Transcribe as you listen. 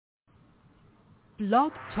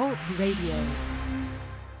Blog Talk Radio.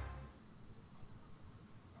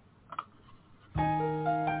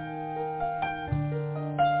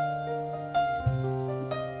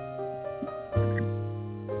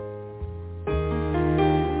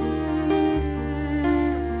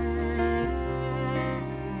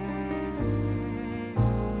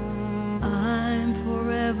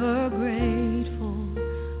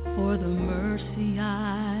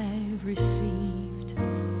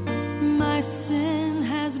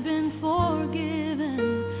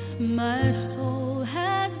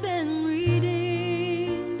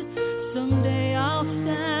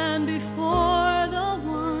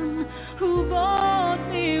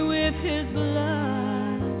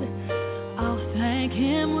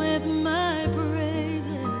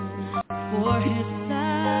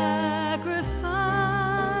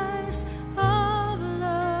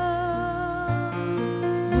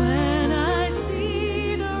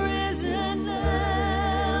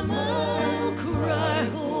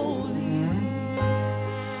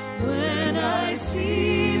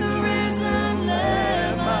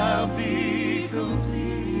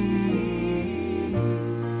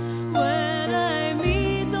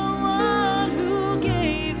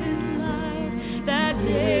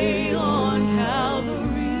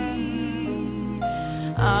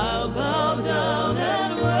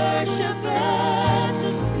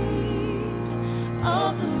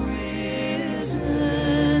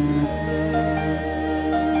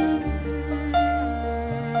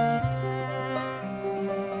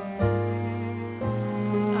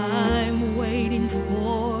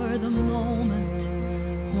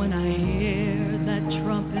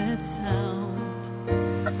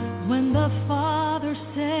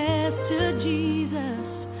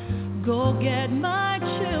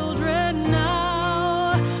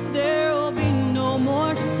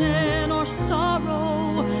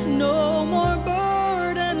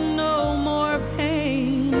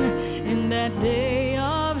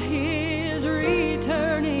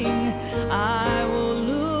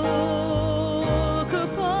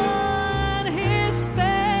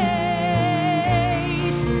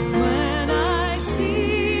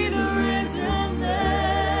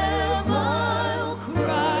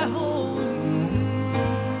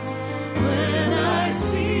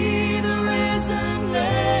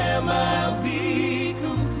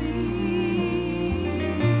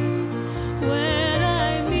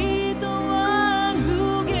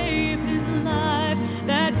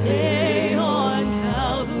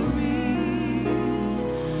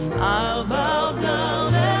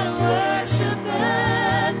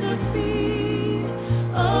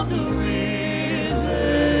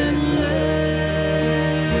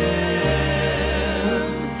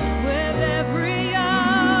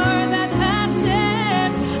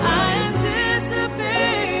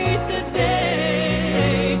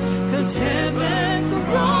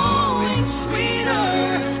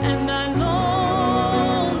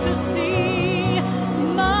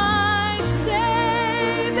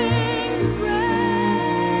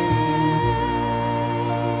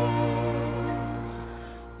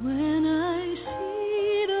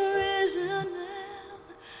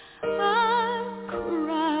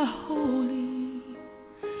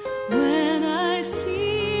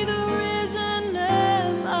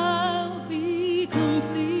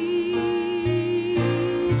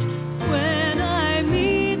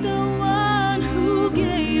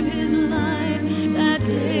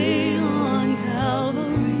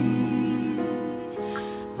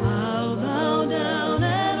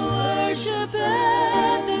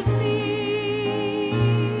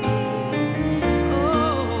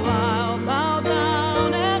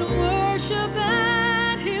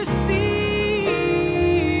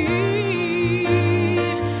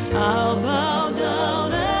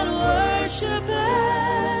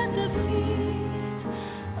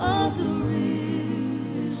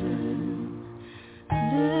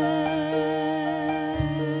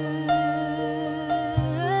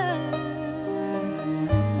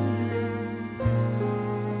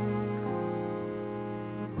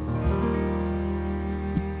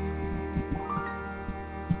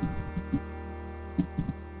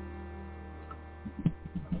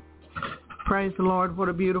 Praise the Lord. What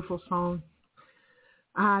a beautiful song.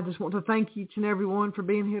 I just want to thank each and every one for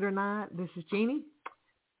being here tonight. This is Jeanne,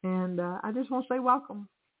 and I just want to say welcome.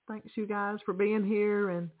 Thanks, you guys, for being here.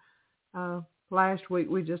 And last week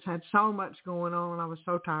we just had so much going on. I was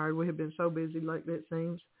so tired. We have been so busy lately, it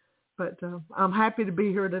seems. But I'm happy to be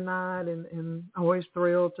here tonight and always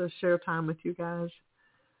thrilled to share time with you guys.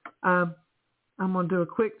 I'm going to do a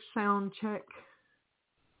quick sound check.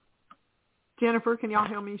 Jennifer, can y'all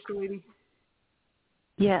hear me, sweetie?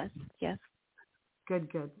 Yes, yes. Good.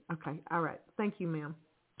 Okay. All right. Thank you, ma'am.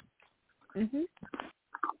 Mhm.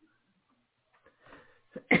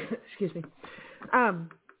 Excuse me.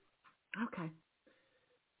 Okay.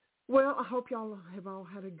 Well, I hope y'all have all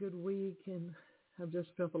had a good week and have just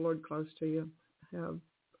felt the Lord close to you. Have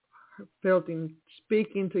felt Him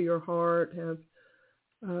speaking to your heart. Have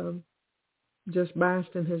just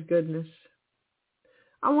basked in His goodness.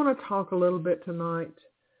 I want to talk a little bit tonight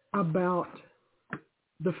about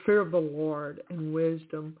the fear of the Lord and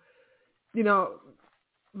wisdom. You know,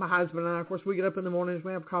 my husband and I, of course, we get up in the mornings,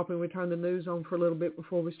 we have coffee, and we turn the news on for a little bit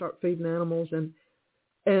before we start feeding animals.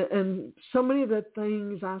 And so many of the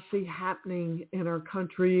things I see happening in our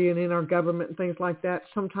country and in our government and things like that,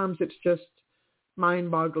 sometimes it's just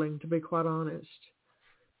mind-boggling, to be quite honest.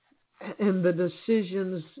 And the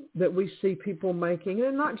decisions that we see people making,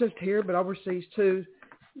 and not just here, but overseas too,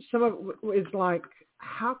 some of it is like,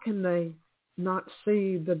 how can they not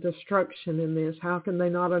see the destruction in this? How can they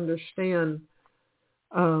not understand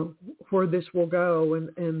where this will go,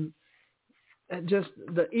 and just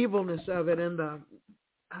the evilness of it, and the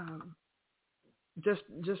just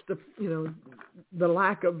the the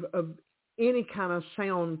lack of any kind of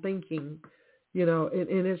sound thinking,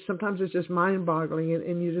 and it's sometimes it's just mind-boggling,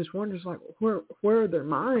 and you just wonder, it's like, where are their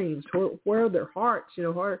minds, where are their hearts,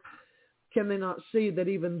 where can they not see that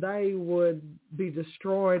even they would be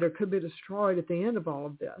destroyed or could be destroyed at the end of all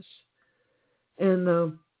of this? And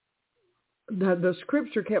the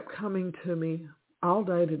scripture kept coming to me all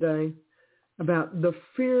day today about the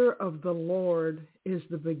fear of the Lord is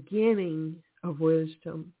the beginning of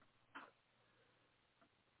wisdom.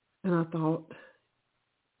 And I thought,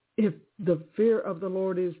 if the fear of the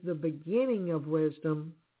Lord is the beginning of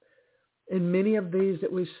wisdom, and many of these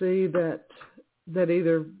that we see that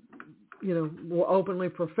either will openly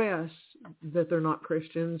profess that they're not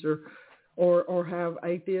Christians, or have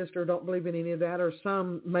atheists, or don't believe in any of that, or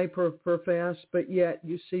some may profess, but yet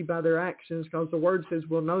you see by their actions, because the word says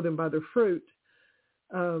we'll know them by their fruit,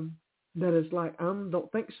 that is like,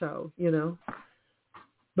 don't think so,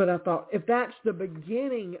 But I thought, if that's the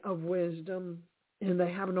beginning of wisdom and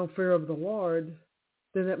they have no fear of the Lord,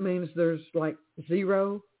 then that means there's like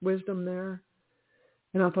zero wisdom there.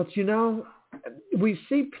 And I thought, we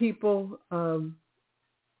see people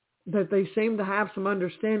that they seem to have some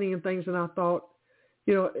understanding in things, and I thought,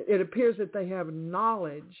 it appears that they have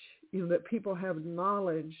knowledge, that people have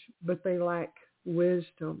knowledge, but they lack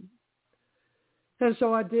wisdom. And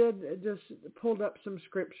so I did just pulled up some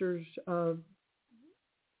scriptures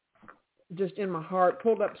just in my heart,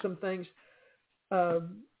 pulled up some things.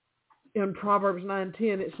 In Proverbs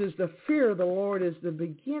 9:10, it says, the fear of the Lord is the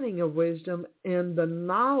beginning of wisdom, and the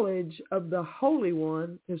knowledge of the Holy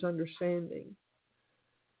One is understanding.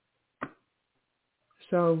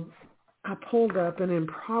 So I pulled up, and in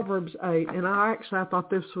Proverbs 8, and I thought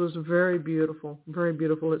this was very beautiful, very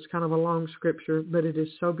beautiful. It's kind of a long scripture, but it is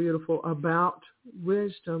so beautiful about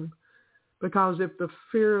wisdom, because if the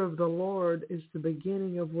fear of the Lord is the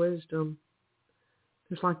beginning of wisdom,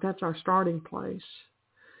 it's like that's our starting place.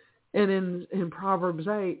 And in Proverbs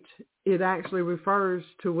 8, it actually refers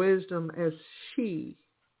to wisdom as she,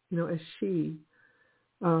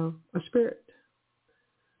 a spirit.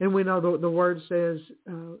 And we know the word says,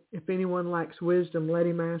 if anyone lacks wisdom, let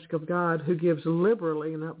him ask of God, who gives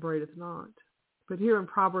liberally and upbraideth not. But here in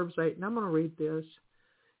Proverbs 8, and I'm going to read this,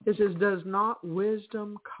 it says, does not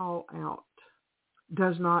wisdom call out?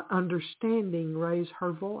 Does not understanding raise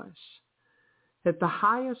her voice? At the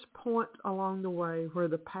highest point along the way where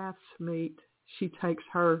the paths meet, she takes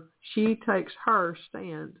her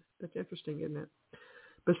stand. That's interesting, isn't it?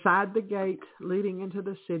 Beside the gate leading into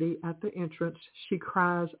the city at the entrance, she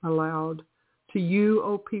cries aloud, to you,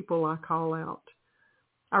 O people, I call out.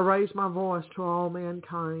 I raise my voice to all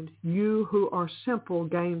mankind. You who are simple,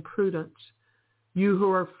 gain prudence. You who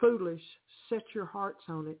are foolish, set your hearts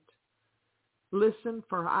on it. Listen,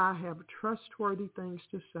 for I have trustworthy things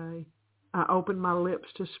to say. I open my lips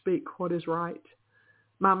to speak what is right.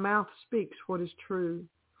 My mouth speaks what is true,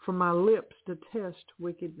 for my lips detest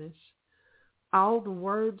wickedness. All the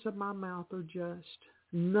words of my mouth are just.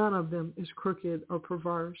 None of them is crooked or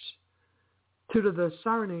perverse. To the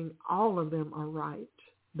discerning, all of them are right.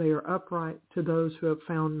 They are upright to those who have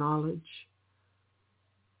found knowledge.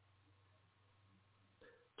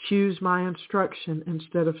 Choose my instruction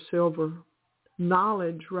instead of silver,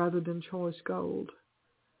 knowledge rather than choice gold.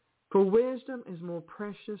 For wisdom is more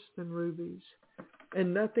precious than rubies,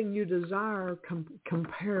 and nothing you desire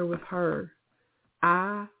compare with her.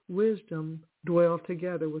 I, wisdom, dwell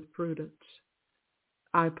together with prudence.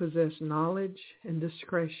 I possess knowledge and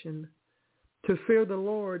discretion. To fear the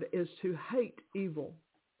Lord is to hate evil.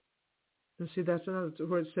 And see, that's another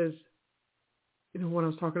where it says, when I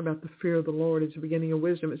was talking about the fear of the Lord, it's the beginning of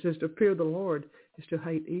wisdom. It says to fear the Lord is to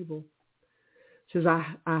hate evil. It says,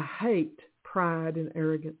 I hate pride and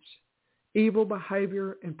arrogance, evil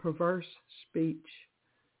behavior and perverse speech.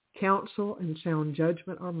 Counsel and sound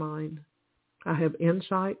judgment are mine. I have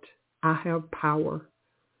insight. I have power.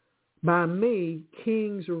 By me,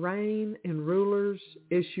 kings reign and rulers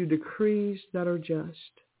issue decrees that are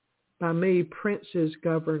just. By me, princes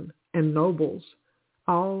govern and nobles,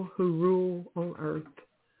 all who rule on earth.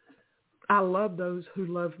 I love those who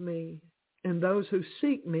love me, and those who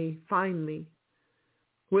seek me find me.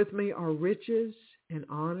 With me are riches and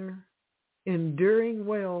honor, enduring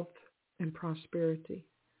wealth and prosperity.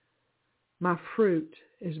 My fruit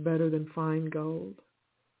is better than fine gold.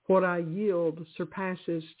 What I yield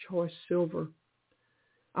surpasses choice silver.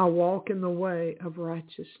 I walk in the way of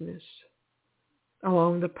righteousness,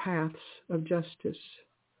 along the paths of justice,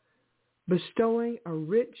 bestowing a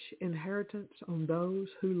rich inheritance on those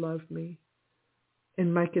who love me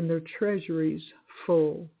and making their treasuries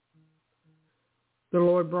full. The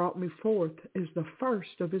Lord brought me forth as the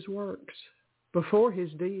first of his works, before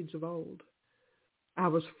his deeds of old. I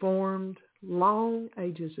was formed long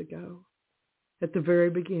ages ago, at the very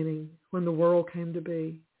beginning, when the world came to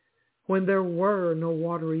be. When there were no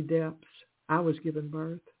watery depths, I was given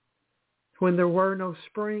birth. When there were no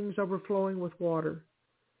springs overflowing with water,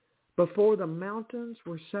 before the mountains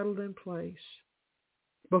were settled in place,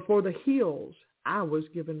 before the hills, I was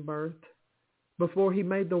given birth. Before he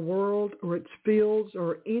made the world or its fields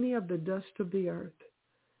or any of the dust of the earth,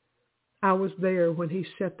 I was there when he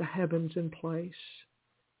set the heavens in place,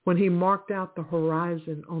 when he marked out the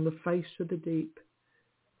horizon on the face of the deep,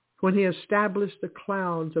 when he established the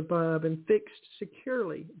clouds above and fixed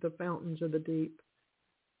securely the fountains of the deep,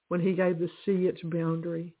 when he gave the sea its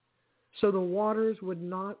boundary, so the waters would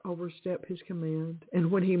not overstep his command, and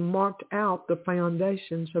when he marked out the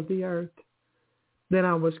foundations of the earth. Then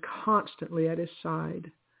I was constantly at his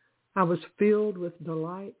side. I was filled with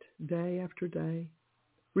delight day after day,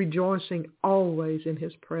 rejoicing always in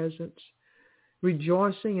his presence,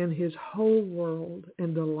 rejoicing in his whole world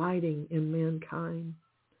and delighting in mankind.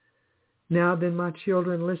 Now then, my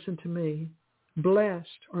children, listen to me. Blessed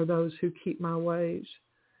are those who keep my ways.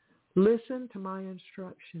 Listen to my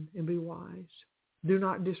instruction and be wise. Do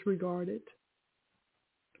not disregard it.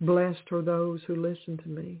 Blessed are those who listen to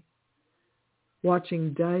me,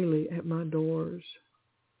 watching daily at my doors,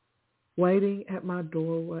 waiting at my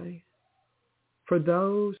doorway. For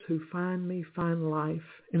those who find me find life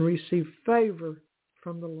and receive favor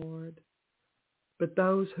from the Lord. But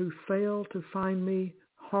those who fail to find me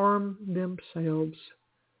harm themselves.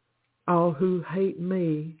 All who hate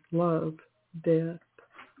me love death.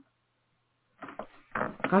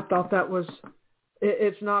 I thought that was,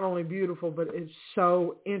 it's not only beautiful, but it's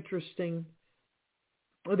so interesting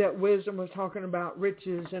that wisdom was talking about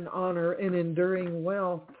riches and honor and enduring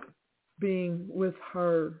wealth being with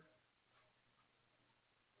her.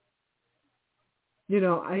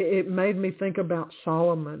 It made me think about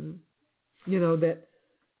Solomon, that,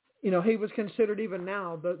 he was considered even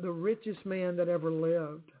now the richest man that ever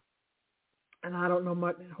lived. And I don't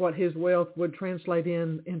know what his wealth would translate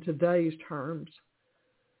in today's terms.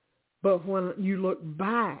 But when you look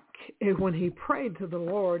back at when he prayed to the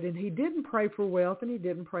Lord, and he didn't pray for wealth and he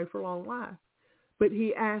didn't pray for long life, but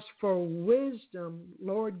he asked for wisdom.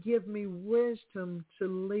 Lord, give me wisdom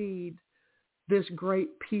to lead this great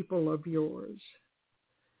people of yours.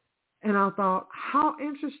 And I thought, how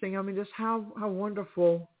interesting. I mean, just how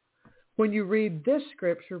wonderful when you read this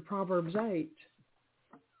scripture, Proverbs 8,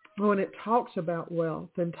 when it talks about wealth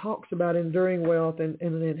and talks about enduring wealth and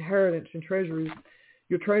an inheritance and treasuries.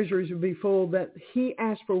 Your treasuries would be full, that he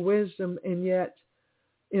asked for wisdom, and yet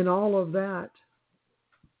in all of that,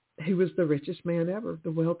 he was the richest man ever,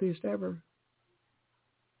 the wealthiest ever.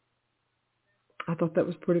 I thought that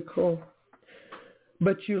was pretty cool.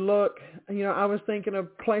 But you look, I was thinking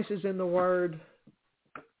of places in the Word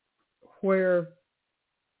where,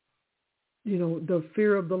 the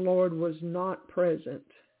fear of the Lord was not present.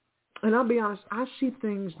 And I'll be honest, I see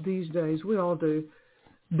things these days, we all do,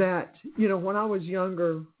 that, when I was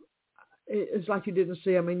younger, it's like you didn't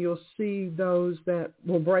see. I mean, you'll see those that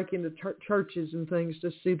will break into churches and things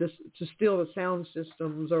to steal the sound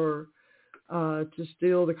systems or to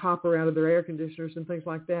steal the copper out of their air conditioners and things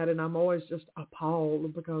like that. And I'm always just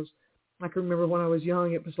appalled, because I can remember when I was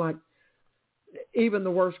young, it was like even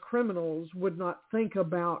the worst criminals would not think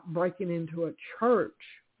about breaking into a church,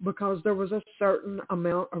 because there was a certain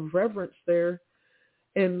amount of reverence there.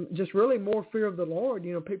 and just really more fear of the Lord.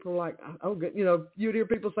 People are like, oh, good. You'd hear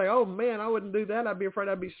people say, oh, man, I wouldn't do that. I'd be afraid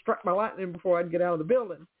I'd be struck by lightning before I'd get out of the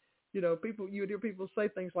building. You'd hear people say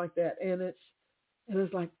things like that. And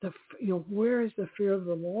it's like, where is the fear of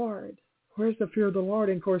the Lord? Where's the fear of the Lord?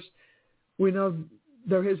 And, of course, we know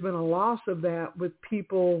there has been a loss of that with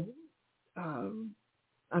people,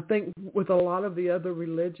 I think, with a lot of the other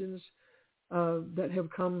religions that have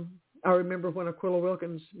come. I remember when Aquila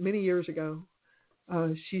Wilkins, many years ago,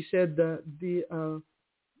 she said that the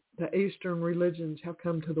Eastern religions have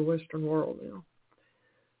come to the Western world now.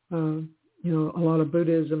 A lot of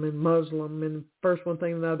Buddhism and Muslim, and first one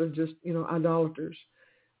thing and another, just, idolaters.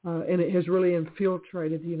 And it has really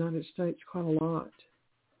infiltrated the United States quite a lot.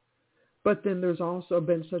 But then there's also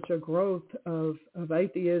been such a growth of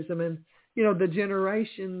atheism and, the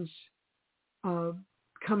generations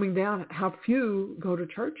coming down, how few go to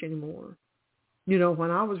church anymore.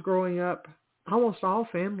 When I was growing up, almost all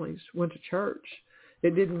families went to church.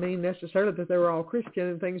 It didn't mean necessarily that they were all Christian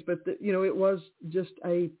and things, but, it was just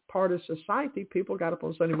a part of society. People got up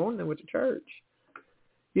on Sunday morning and went to church.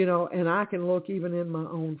 And I can look even in my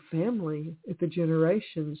own family at the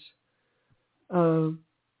generations.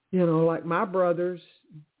 Like my brothers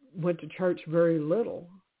went to church very little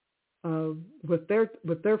with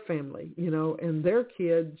their family, and their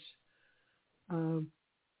kids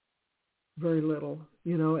very little,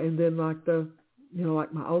 and then like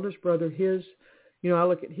my oldest brother, his, I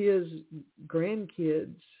look at his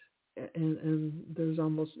grandkids and there's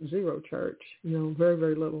almost zero church, very,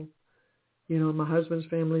 very little. My husband's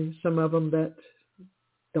family, some of them that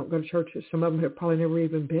don't go to churches, some of them have probably never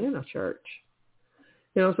even been in a church.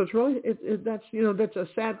 So it's really, that's a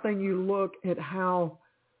sad thing. You look at how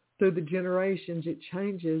through the generations it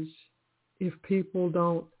changes if people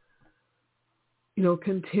don't,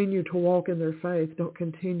 continue to walk in their faith, don't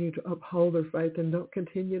continue to uphold their faith, and don't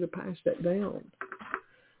continue to pass that down,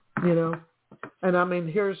 And I mean,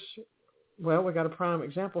 we got a prime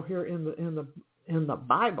example here in the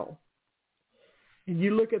Bible. And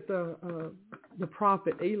you look at the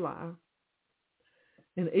prophet Eli,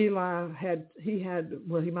 and Eli he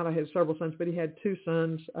might have had several sons, but he had two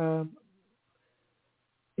sons.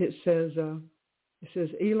 It says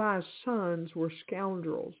Eli's sons were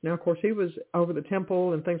scoundrels. Now, of course, he was over the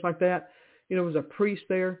temple and things like that. Was a priest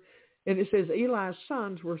there. And it says Eli's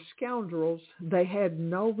sons were scoundrels. They had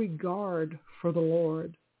no regard for the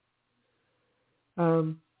Lord.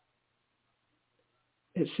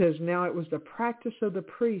 It says, now it was the practice of the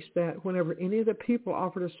priest that whenever any of the people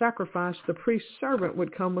offered a sacrifice, the priest's servant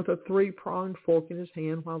would come with a 3-pronged fork in his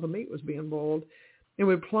hand while the meat was being boiled, and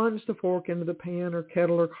would plunge the fork into the pan or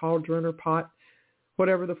kettle or cauldron or pot.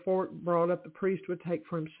 Whatever the fork brought up, the priest would take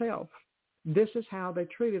for himself. This is how they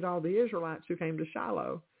treated all the Israelites who came to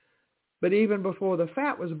Shiloh. But even before the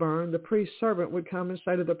fat was burned, the priest's servant would come and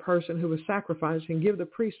say to the person who was sacrificing, give the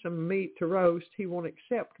priest some meat to roast. He won't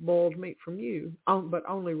accept boiled meat from you, but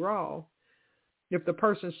only raw. If the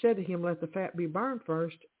person said to him, let the fat be burned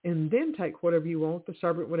first, and then take whatever you want, the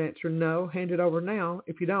servant would answer, no, hand it over now.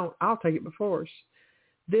 If you don't, I'll take it by force.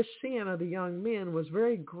 This sin of the young men was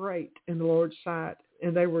very great in the Lord's sight,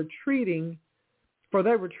 and they were treating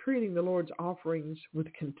the Lord's offerings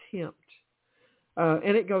with contempt.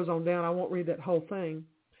 And it goes on down. I won't read that whole thing.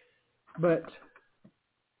 But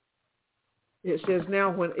it says,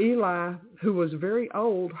 now when Eli, who was very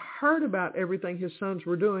old, heard about everything his sons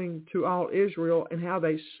were doing to all Israel and how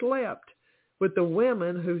they slept with the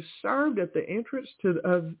women who served at the entrance to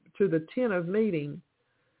the tent of meeting,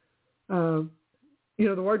 the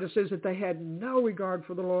word just says that they had no regard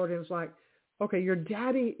for the Lord. And it's like, okay, your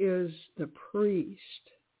daddy is the priest,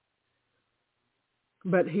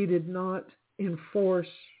 but he did not enforce.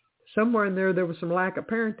 Somewhere in there was some lack of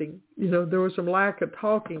parenting. There was some lack of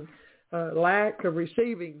talking, lack of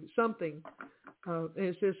receiving something. And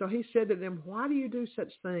it says, so he said to them, why do you do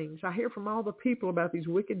such things? I hear from all the people about these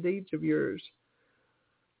wicked deeds of yours.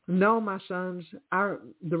 No, my sons,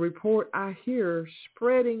 the report I hear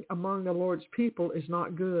spreading among the Lord's people is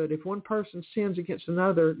not good. If one person sins against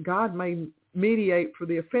another, God may mediate for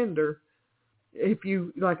the offender. If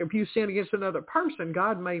you sin against another person,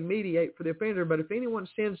 God may mediate for the offender. But if anyone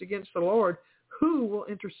sins against the Lord, who will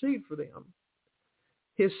intercede for them?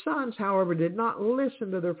 His sons, however, did not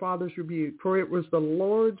listen to their father's rebuke, for it was the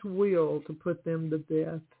Lord's will to put them to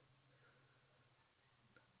death.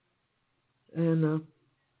 And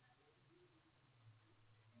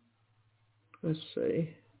let's see.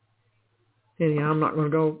 Anyhow, I'm not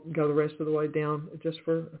going to go the rest of the way down just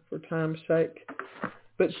for time's sake.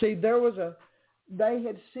 But see, they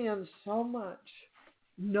had sinned so much,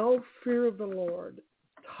 no fear of the Lord,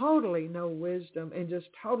 totally no wisdom and just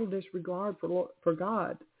total disregard for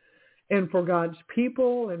God and for God's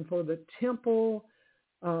people and for the temple,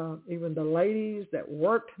 even the ladies that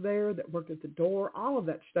worked there, that worked at the door, all of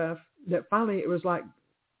that stuff, that finally it was like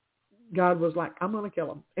God was like, I'm going to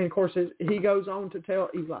kill him. And, of course, he goes on to tell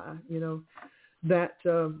Eli, that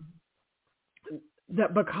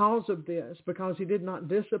that because of this, because he did not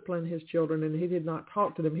discipline his children and he did not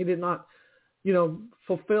talk to them, he did not,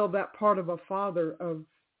 fulfill that part of a father of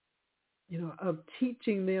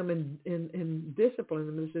teaching them and disciplining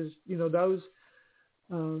them. This is,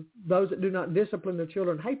 those that do not discipline their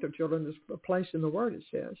children hate their children. There's a place in the Word it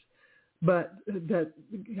says. But that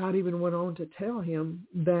God even went on to tell him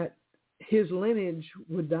that his lineage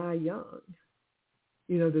would die young.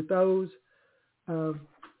 That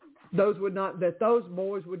those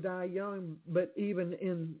boys would die young, but even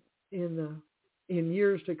in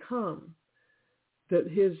years to come, that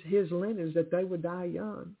his lineage, that they would die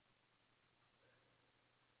young.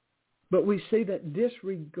 But we see that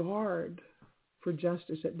disregard for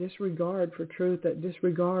justice, that disregard for truth, that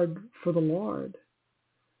disregard for the Lord.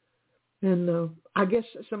 And I guess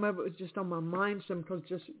some of it was just on my mind, because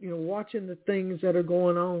just, watching the things that are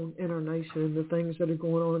going on in our nation and the things that are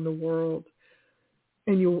going on in the world.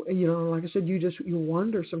 And like I said, you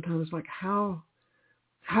wonder sometimes, like, how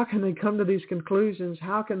can they come to these conclusions?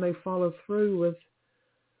 How can they follow through with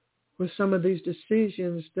some of these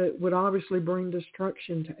decisions that would obviously bring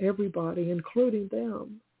destruction to everybody, including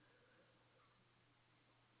them?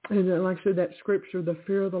 And like I said, that scripture, the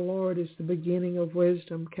fear of the Lord is the beginning of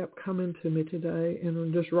wisdom, kept coming to me today, and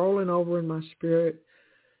I'm just rolling over in my spirit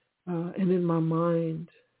and in my mind.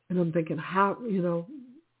 And I'm thinking, how,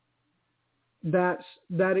 that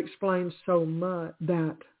explains so much,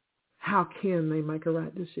 that how can they make a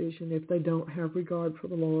right decision if they don't have regard for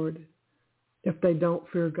the Lord, if they don't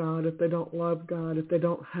fear God, if they don't love God, if they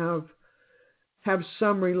don't have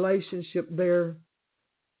some relationship there,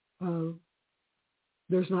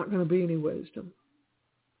 there's not going to be any wisdom.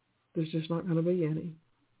 There's just not going to be any.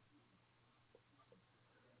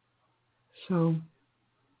 So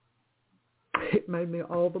it made me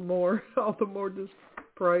all the more just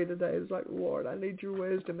pray today. It's like, Lord, I need your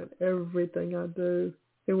wisdom in everything I do.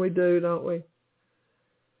 And we do, don't we?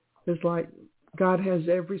 It's like God has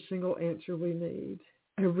every single answer we need.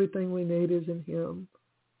 Everything we need is in him.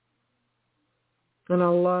 And I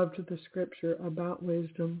loved the scripture about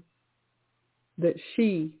wisdom, that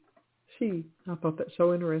she, I thought that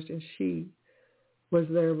so interesting. She was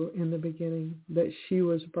there in the beginning, that she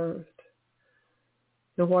was birthed.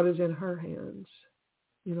 And what is in her hands,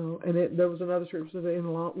 and there was another scripture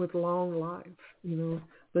with long life,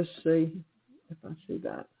 let's see if I see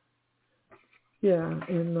that. Yeah,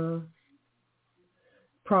 in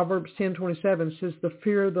Proverbs 10:27 says, the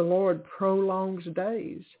fear of the Lord prolongs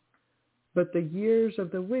days, but the years of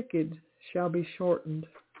the wicked shall be shortened.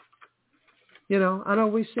 I know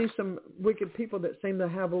we see some wicked people that seem to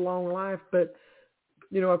have a long life, but,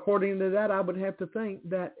 according to that, I would have to think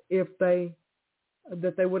that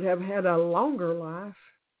that they would have had a longer life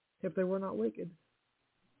if they were not wicked,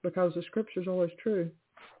 because the scripture is always true.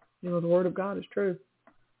 The word of God is true.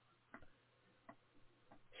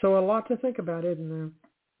 So a lot to think about, isn't there?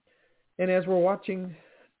 And as we're watching,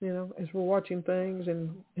 things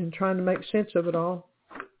and trying to make sense of it all,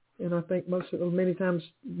 and I think many times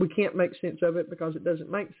we can't make sense of it because it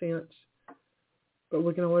doesn't make sense, but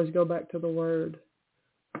we can always go back to the Word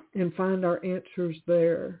and find our answers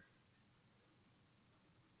there.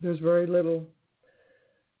 There's very little,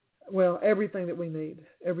 everything that we need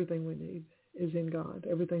is in God.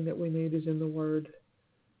 Everything that we need is in the Word.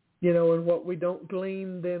 And what we don't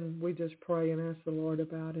glean, then we just pray and ask the Lord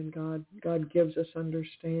about, and God gives us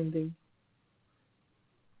understanding.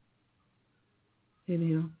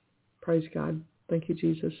 Anyhow, praise God. Thank you,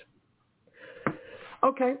 Jesus.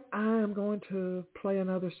 Okay, I am going to play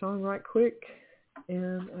another song right quick,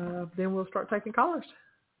 and then we'll start taking callers.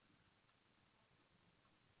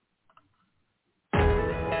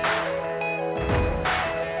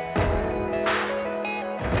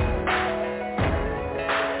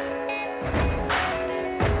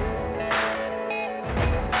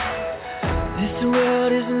 This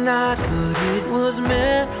world is not what it was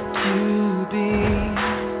meant to be.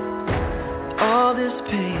 All this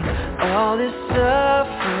pain, all this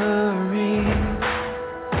suffering.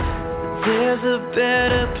 There's a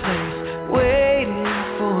better place waiting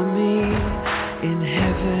for me in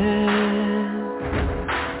heaven.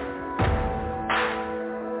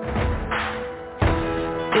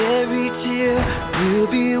 Every tear will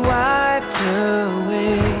be wiped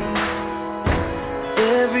away.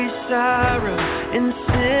 Every sorrow and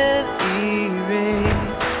sin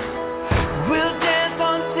erased.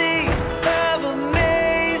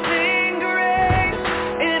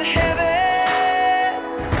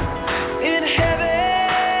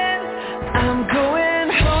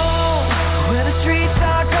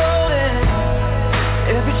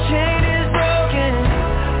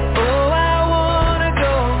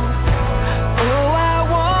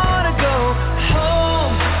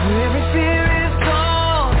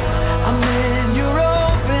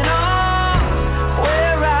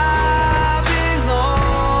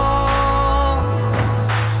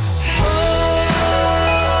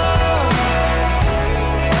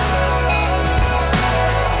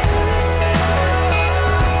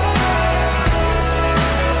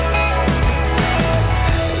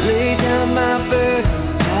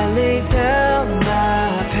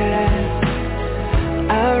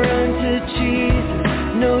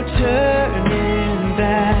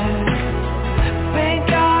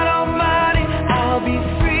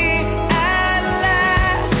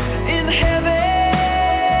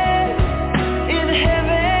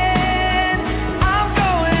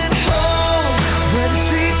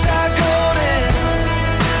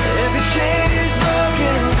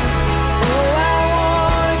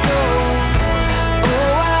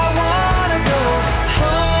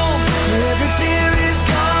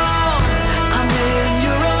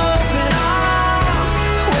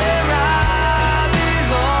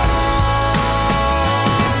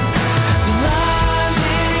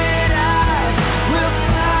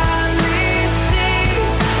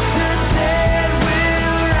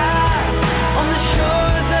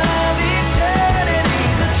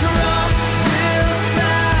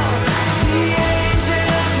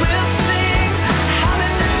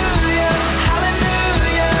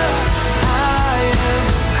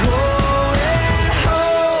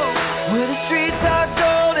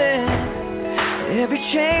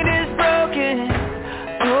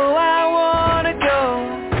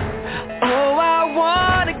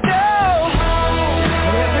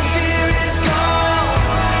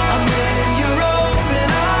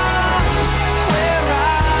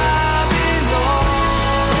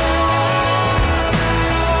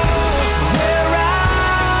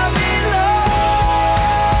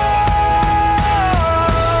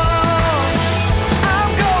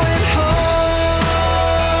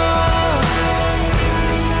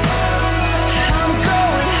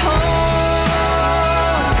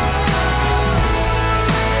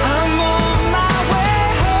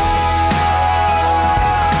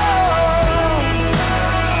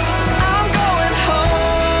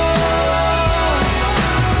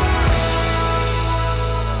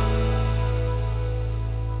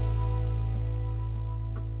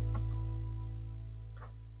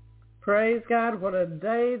 praise God, what a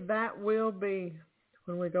day that will be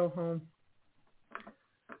when we go home.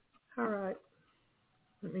 All right.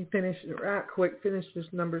 Let me finish this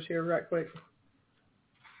numbers here right quick.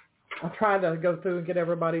 I'll try to go through and get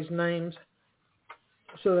everybody's names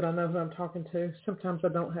so that I know who I'm talking to. Sometimes I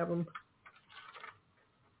don't have them.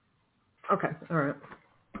 Okay, all right.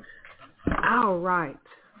 All right.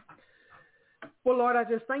 Well, Lord, I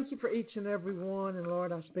just thank you for each and every one, and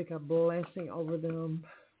Lord, I speak a blessing over them.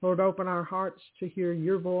 Lord, open our hearts to hear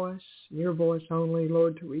your voice only,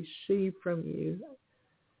 Lord, to receive from you.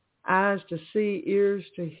 Eyes to see, ears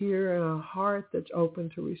to hear, and a heart that's open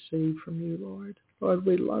to receive from you, Lord. Lord,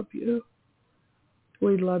 we love you.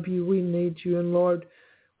 We love you. We need you. And Lord,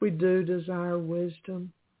 we do desire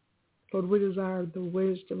wisdom. Lord, we desire the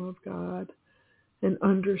wisdom of God and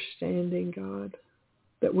understanding, God,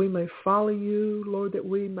 that we may follow you, Lord, that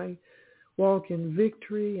we may walk in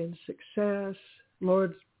victory and success,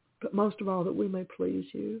 Lord, but most of all, that we may please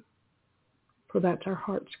you, for that's our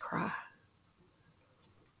heart's cry.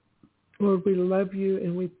 Lord, we love you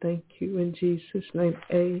and we thank you in Jesus' name.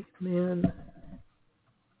 Amen.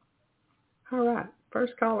 All right.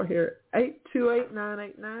 First caller here,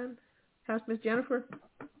 828-989. How's Miss Jennifer?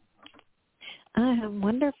 I am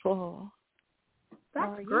wonderful.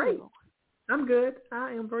 That's great. You? I'm good.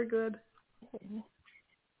 I am very good.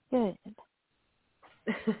 Good.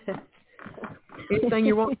 Anything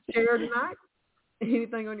you want to share tonight?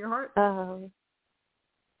 Anything on your heart?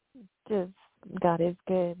 Just God is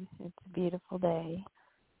good. It's a beautiful day.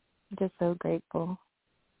 I'm just so grateful.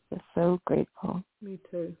 Just so grateful. Me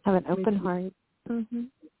too. Have an open heart. Mm-hmm.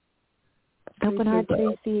 Open heart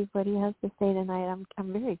to receive what he has to say tonight.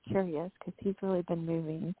 I'm very curious because he's really been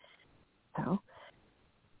moving. So.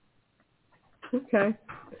 Okay.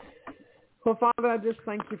 Well, Father, I just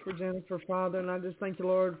thank you for Jennifer, Father, and I just thank you,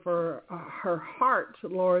 Lord, for her heart,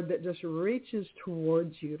 Lord, that just reaches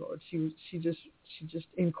towards you, Lord. She just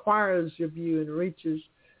inquires of you and reaches,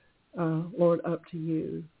 Lord, up to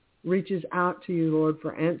you, reaches out to you, Lord,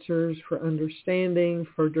 for answers, for understanding,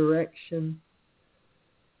 for direction.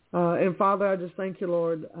 And Father, I just thank you,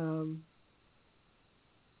 Lord,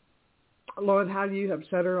 Lord, how you have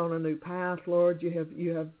set her on a new path, Lord.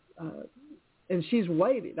 You have. And she's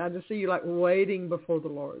waited. I just see you like waiting before the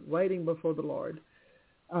Lord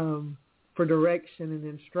for direction and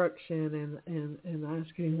instruction and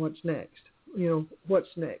asking what's next. You know, what's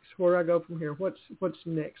next? Where I go from here? What's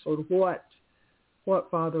next? Lord, what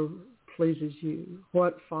Father pleases you?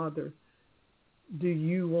 What, Father, do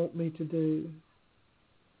you want me to do?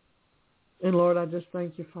 And Lord, I just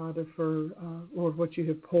thank you, Father, for Lord, what you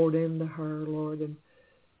have poured into her, Lord, and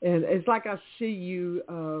it's like I see you.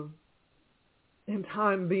 In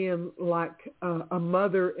time being like a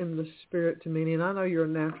mother in the spirit to me. And I know you're a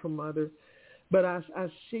natural mother, but I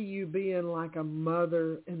see you being like a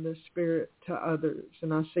mother in the spirit to others.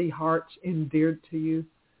 And I see hearts endeared to you.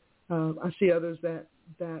 I see others that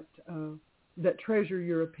treasure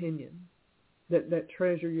your opinion, that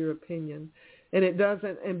treasure your opinion. And it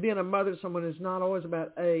doesn't, and being a mother to someone is not always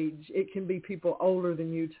about age. It can be people older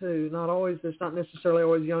than you too. Not always, it's not necessarily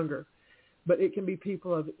always younger. But it can be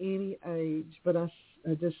people of any age. But I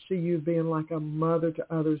just see you being like a mother to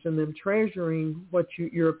others and them treasuring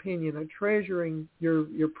your opinion, and treasuring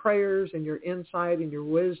your prayers and your insight and your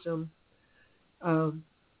wisdom. And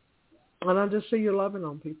I just see you loving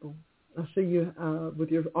on people. I see you with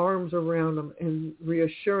your arms around them and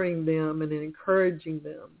reassuring them and encouraging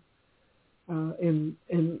them and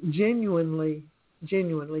genuinely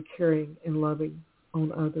caring and loving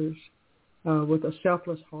on others with a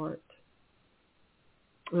selfless heart.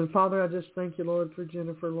 And Father, I just thank you, Lord, for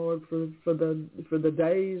Jennifer, Lord, for the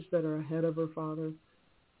days that are ahead of her, Father.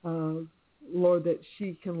 Lord, that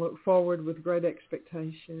she can look forward with great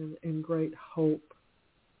expectation and great hope.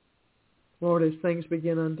 Lord, as things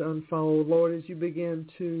begin to unfold, Lord, as you begin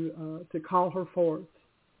to call her forth,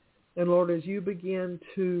 and Lord, as you begin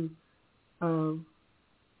to,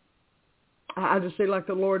 I just say like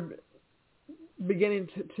the Lord beginning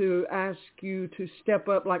to ask you to step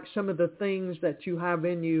up, like some of the things that you have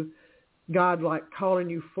in you, God, like calling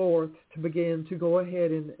you forth to begin to go ahead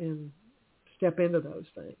and step into those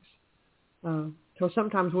things. So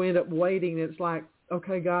sometimes we end up waiting. It's like,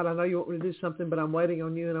 okay, God, I know you want me to do something, but I'm waiting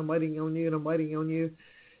on you, and I'm waiting on you, and I'm waiting on you.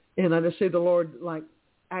 And I just see the Lord like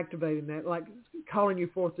activating that, like calling you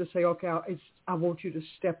forth to say, okay, I want you to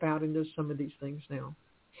step out into some of these things now.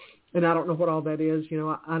 And I don't know what all that is. You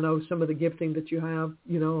know, I know some of the gifting that you have.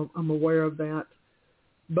 You know, I'm aware of that.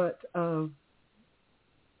 But, and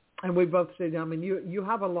we both said, I mean, you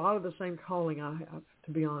have a lot of the same calling I have,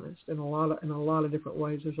 to be honest, in a lot of different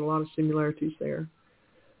ways. There's a lot of similarities there.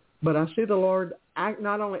 But I see the Lord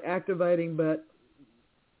not only activating, but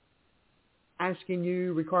asking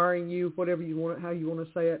you, requiring you, whatever you want, how you want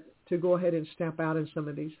to say it, to go ahead and step out in some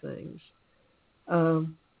of these things.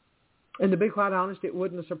 And to be quite honest, it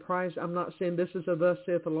wouldn't surprise. I'm not saying this is a thus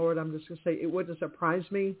saith the Lord. I'm just going to say it wouldn't surprise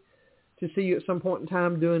me to see you at some point in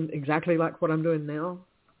time doing exactly like what I'm doing now.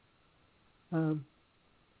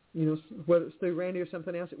 Whether it's through Randy or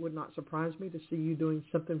something else, it would not surprise me to see you doing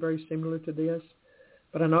something very similar to this.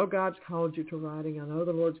 But I know God's called you to writing. I know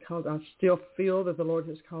the Lord's called. I still feel that the Lord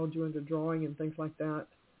has called you into drawing and things like that,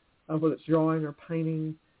 whether it's drawing or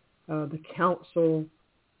painting, the counsel,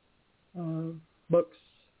 books.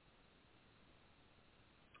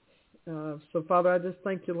 So, Father, I just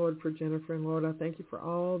thank you, Lord, for Jennifer. And, Lord, I thank you for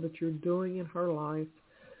all that you're doing in her life.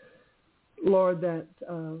 Lord, that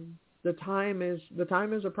the time is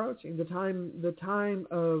approaching. The time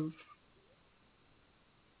of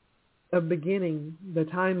beginning, the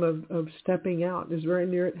time of stepping out is very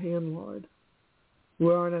near at hand, Lord.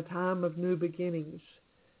 We are in a time of new beginnings.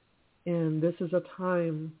 And this is a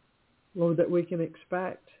time, Lord, that we can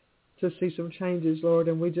expect to see some changes, Lord.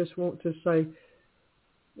 And we just want to say,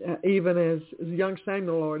 even as young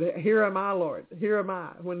Samuel, Lord, here am I, Lord, here am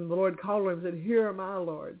I. When the Lord called him and said, here am I,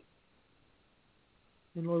 Lord.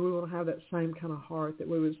 And Lord, we want to have that same kind of heart that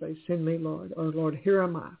we would say, send me, Lord, or Lord, here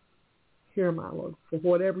am I. Here am I, Lord, for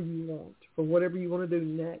whatever you want, for whatever you want to do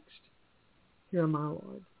next. Here am I,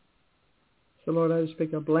 Lord. So, Lord, I just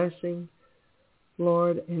speak a blessing,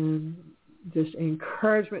 Lord, and just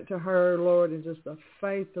encouragement to her, Lord, and just the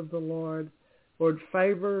faith of the Lord. Lord,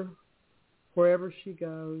 favor wherever she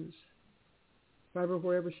goes. Favor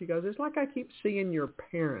wherever she goes. It's like I keep seeing your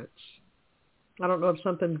parents. I don't know if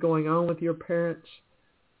something's going on with your parents,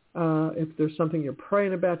 if there's something you're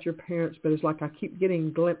praying about your parents, but it's like I keep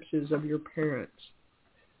getting glimpses of your parents.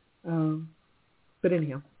 But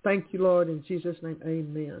anyhow, thank you, Lord. In Jesus' name,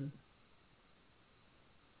 amen.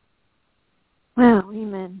 Wow,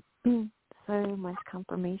 amen. So much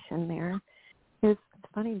confirmation there. It's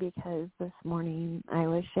funny because this morning I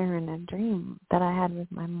was sharing a dream that I had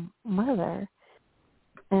with my mother,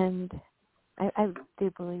 and I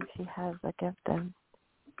do believe she has a gift of,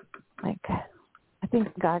 I think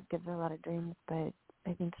God gives her a lot of dreams, but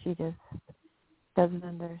I think she just doesn't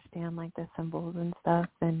understand, the symbols and stuff.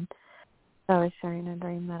 And so I was sharing a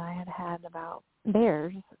dream that I had about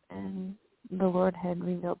bears, and the Lord had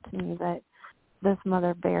revealed to me that this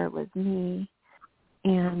mother bear was me.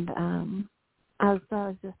 And I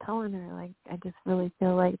was just telling her, I just really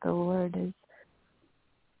feel like the Lord is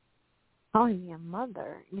calling me a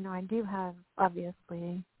mother. I do have,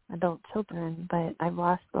 obviously, adult children, but I've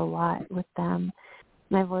lost a lot with them.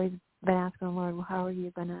 And I've always been asking the Lord, well, how are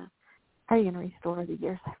you gonna restore the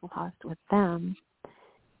years I've lost with them?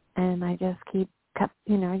 And I just keep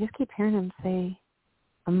hearing him say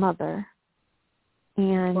a mother.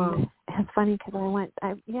 And wow. It's funny because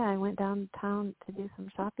I went downtown to do some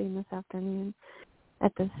shopping this afternoon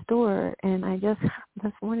at the store, and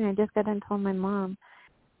this morning I just got done telling my mom,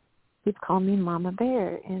 he's calling me Mama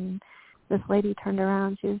Bear, and this lady turned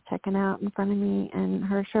around, she was checking out in front of me, and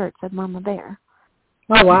her shirt said Mama Bear.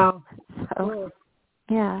 Oh, wow. So,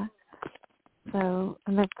 yeah. So,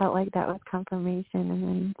 and I felt like that was confirmation, and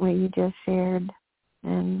then what you just shared,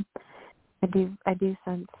 and I do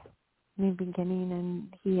sense new beginning,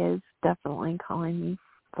 and he is definitely calling me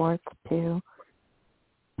forth to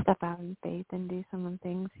step out in faith and do some of the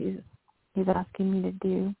things he's asking me to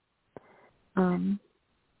do.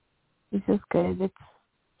 He's just good.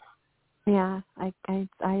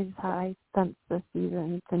 I sense this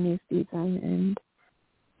season. It's a new season, and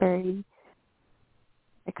very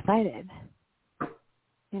excited.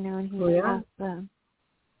 And he asked the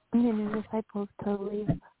disciples to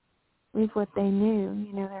leave what they knew.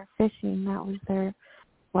 They're fishing. That was their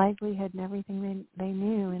livelihood and everything they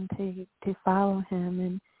knew, and to follow him.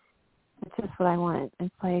 And it's just what I want.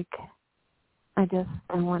 It's like I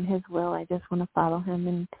want his will. I just want to follow him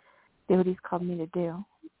and do what he's called me to do.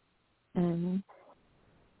 And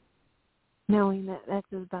knowing that that's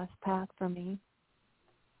his best path for me,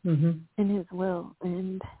 mm-hmm. in his will.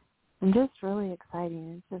 And I'm just really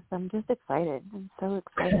excited. I'm just excited. I'm so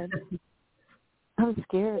excited. I'm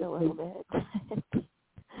scared a little bit.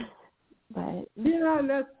 But yeah,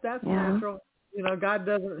 that's natural. God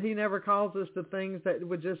doesn't. He never calls us to things that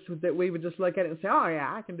we would just look at it and say, "Oh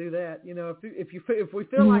yeah, I can do that." If we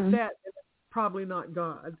feel like that, it's probably not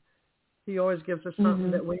God. He always gives us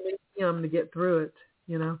something that we need him to get through it.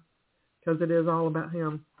 Because it is all about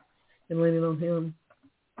him and leaning on him.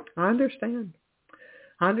 I understand.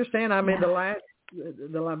 I mean,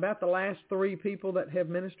 about the last 3 people that have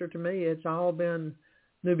ministered to me, it's all been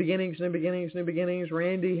new beginnings, new beginnings, new beginnings.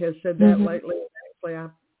 Randy has said that lately.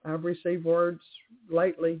 Actually, I've received words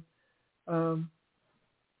lately,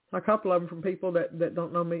 a couple of them from people that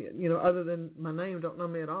don't know me, other than my name, don't know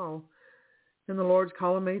me at all. And the Lord's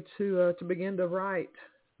calling me to begin to write,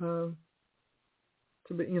 to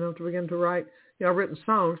begin to write. I've written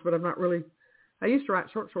songs, but I've not really. I used to write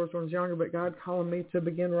short stories when I was younger, but God calling me to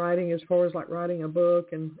begin writing as far as like writing a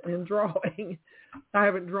book and drawing. I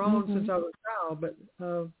haven't drawn since I was a child, but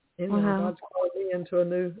anyhow, God's calling me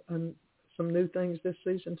into some new things this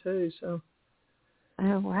season too. So.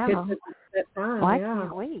 Oh wow! Time, I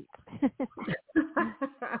can't wait.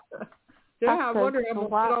 I wonder how I'm gonna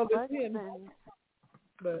put all this in.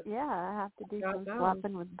 But yeah, I have to do some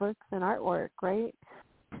swapping with books and artwork, right?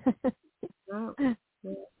 It'll be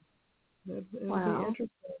interesting.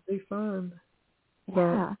 It'll be fun.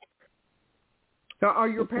 Yeah. But, are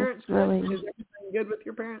your parents good? Really... Is everything good with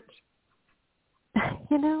your parents?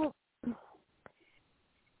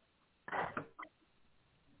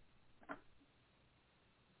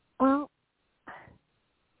 Well,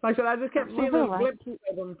 like I said, I just kept seeing those glimpses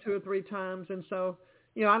of them 2 or 3 times, and so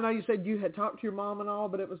I know you said you had talked to your mom and all,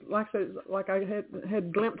 but it was like I said, like I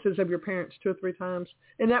had glimpses of your parents 2 or 3 times,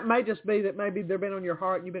 and that may just be that maybe they've been on your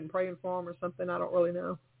heart and you've been praying for them or something. I don't really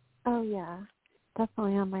know. Oh yeah,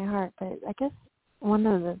 definitely on my heart. But I guess one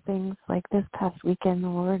of the things, like this past weekend, the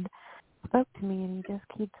Lord spoke to me, and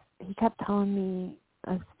he kept telling me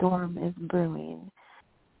a storm is brewing,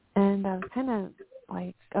 and I was kind of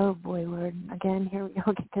like, oh boy, Lord, again, here we go.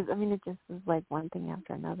 Because it just was like one thing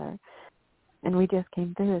after another. And we just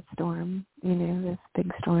came through a storm, this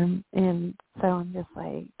big storm. And so I'm just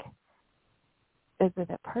like, is it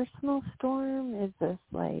a personal storm? Is this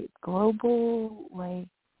like global, like,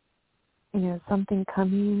 something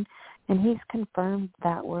coming? And he's confirmed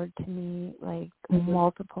that word to me like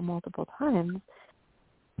multiple times.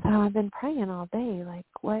 So I've been praying all day, like,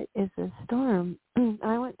 what is this storm?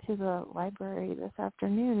 I went to the library this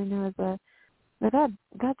afternoon, and there was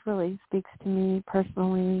God really speaks to me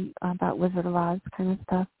personally about Wizard of Oz kind of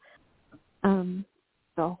stuff. So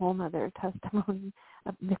a whole other testimony,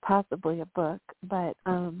 possibly a book. But,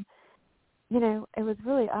 it was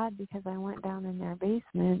really odd because I went down in their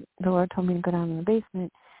basement. The Lord told me to go down in the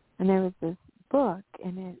basement, and there was this book,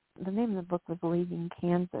 and the name of the book was Leaving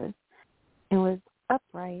Kansas. It was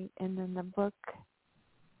upright, and then the book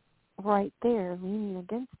right there, leaning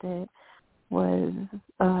against it, was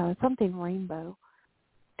something rainbow.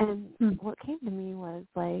 And what came to me was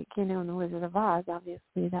like, in the Wizard of Oz,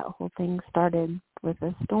 obviously that whole thing started with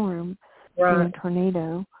a storm, a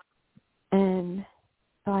tornado. And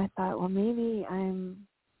so I thought, well, maybe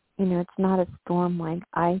it's not a storm like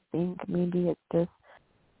I think. Maybe it's just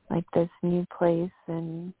like this new place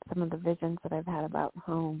and some of the visions that I've had about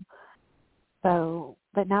home. So,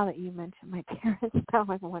 but now that you mentioned my parents, now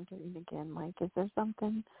I'm wondering again, like, is there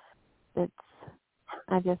something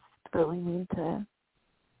I just really need to,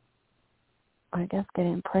 I guess, get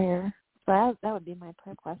in prayer. So that would be my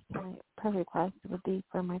prayer request. My prayer request would be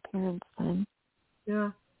for my parents then.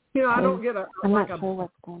 Yeah. I don't get I'm not sure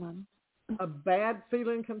what's going on. A bad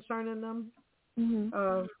feeling concerning them. Mm-hmm.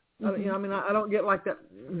 I don't get like that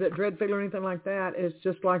dread feeling or anything like that. It's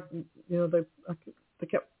just like, they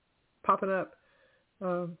kept popping up.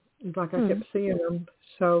 It's like I kept seeing them.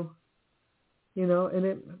 So, and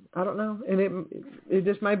I don't know. And it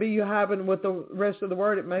just may be you having with the rest of the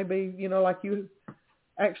word, it may be, like you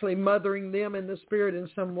actually mothering them in the spirit in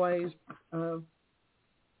some ways, more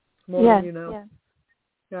than you know. Yes.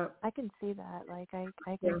 Yeah. I can see that. Like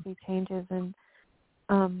I can see changes, and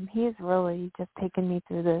he's really just taken me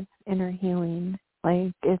through this inner healing.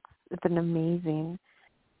 Like it's been amazing,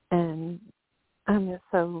 and I'm just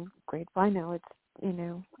so grateful. I know it's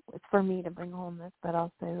it's for me to bring home this, but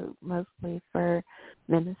also mostly for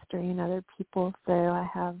ministry and other people. So I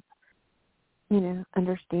have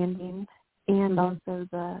understanding and also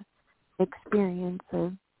the experience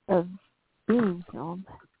of being healed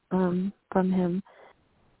from him.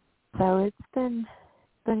 So it's been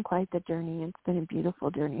quite the journey. It's been a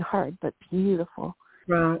beautiful journey, hard but beautiful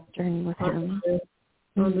journey with him.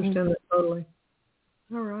 I understand that totally.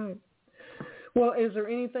 All right. Well, is there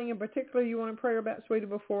anything in particular you want to pray about, sweetie,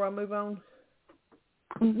 before I move on?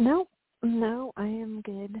 No, I am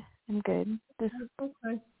good. I'm good.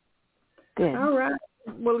 Okay. Good. All right.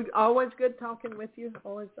 Well, always good talking with you.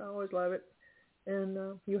 Always love it. And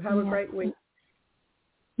you have a great week.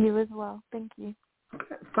 You as well. Thank you.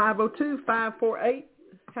 502-548.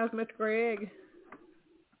 How's Mr. Greg?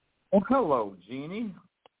 Well, hello, Jeannie.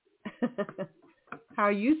 How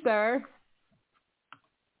are you, sir?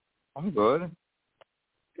 I'm good.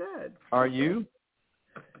 Good. Are you?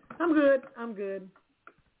 I'm good.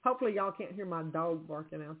 Hopefully y'all can't hear my dog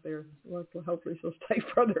barking out there. Hopefully she'll stay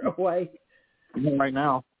further away. Right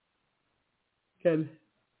now. Good.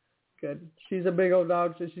 She's a big old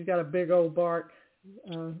dog, so she's got a big old bark.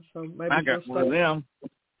 So maybe I got one of them.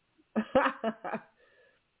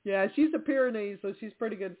 Yeah, she's a Pyrenees, so she's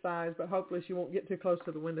pretty good size, but hopefully she won't get too close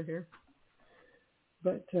to the window here.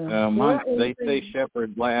 But they say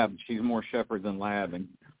shepherd lab. She's more shepherd than lab, and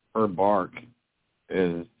her bark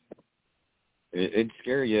is it'd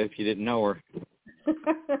scare you if you didn't know her.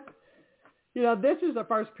 This is the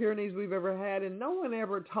first Pyrenees we've ever had, and no one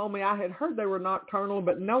ever told me. I had heard they were nocturnal,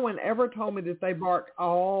 but no one ever told me that they bark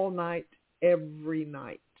all night, every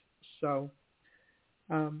night. So,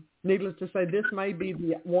 needless to say, this may be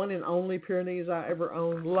the one and only Pyrenees I ever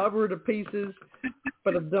owned. Love her to pieces,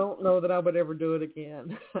 but I don't know that I would ever do it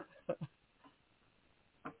again.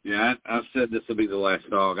 Yeah, I've said this will be the last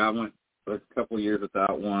dog. I went a couple of years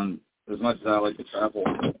without one. As much as I like to travel,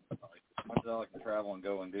 and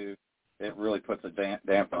go and do, it really puts a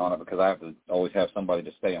damper on it because I have to always have somebody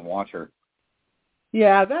to stay and watch her.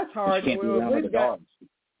 Yeah, that's hard. We've got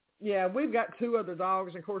 2 other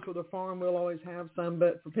dogs. And of course, with a farm, we'll always have some.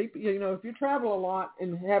 But for people, if you travel a lot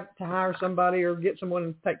and have to hire somebody or get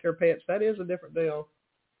someone to take care of pets, that is a different deal.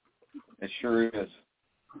 It sure is.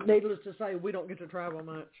 Needless to say, we don't get to travel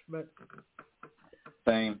much, but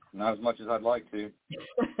same. Not as much as I'd like to.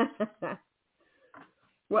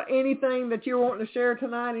 Well, anything that you're wanting to share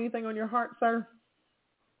tonight? Anything on your heart, sir?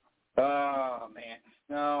 Oh man,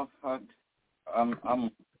 no. I'm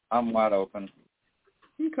wide open.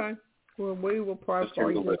 Okay. Well, we will pray Just for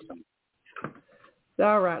here to you. listen.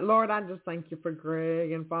 All right, Lord, I just thank you for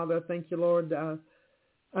Greg, and Father, I thank you, Lord.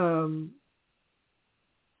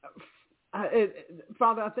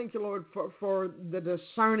 Father, I thank you, Lord, for the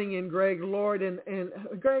discerning in Greg, Lord, and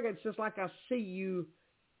Greg, it's just like I see you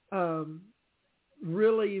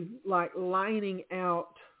really like lining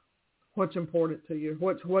out what's important to you,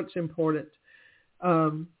 what's important,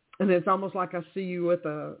 and it's almost like I see you with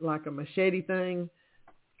a machete thing,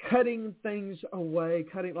 cutting things away,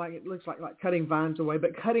 it looks like cutting vines away,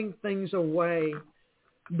 but cutting things away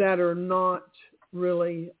that are not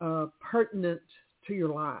really pertinent to your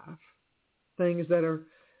life. Things that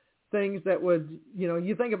would,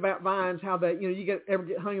 you think about vines, how that, you ever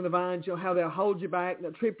get hung in the vines, how they'll hold you back,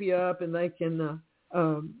 they'll trip you up, and they can,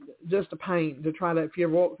 just a pain to try to, if you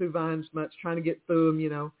ever walk through vines much, trying to get through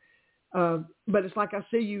them, but it's like I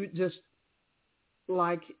see you just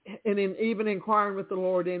like, and even inquiring with the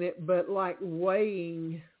Lord in it, but like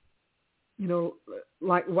weighing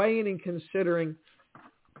and considering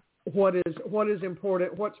what is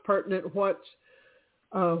important, what's pertinent, what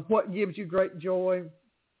gives you great joy,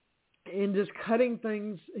 and just cutting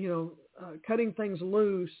things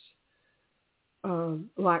loose,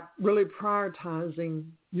 like really prioritizing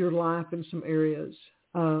your life in some areas.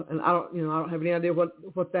 And I don't have any idea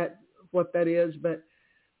what that is, but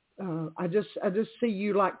I just see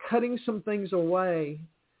you like cutting some things away,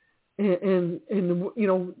 and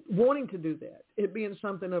wanting to do that. It being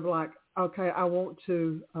something of like, okay, I want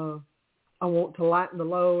to lighten the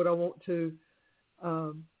load.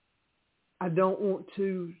 I don't want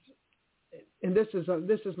to, and this is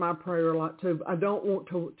my prayer a lot too. I don't want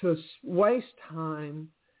to waste time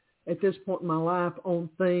at this point in my life on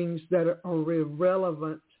things that are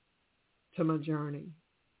irrelevant to my journey.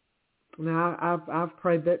 Now I've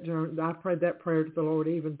prayed that prayer to the Lord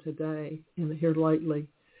even today and here lately,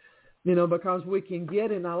 because we can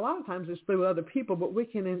get in. A lot of times it's through other people, but we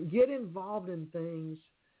can get involved in things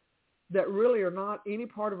that really are not any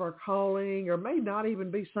part of our calling, or may not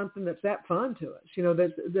even be something that's that fun to us,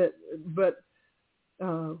 but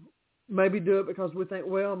maybe do it because we think,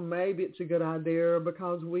 well, maybe it's a good idea, or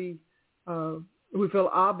because we feel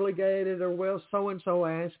obligated, or well, so-and-so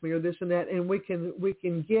asked me, or this and that, and we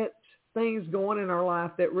can get things going in our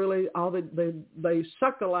life that really they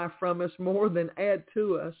suck the life from us more than add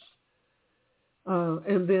to us.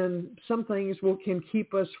 And then some things can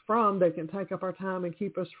keep us from, they can take up our time and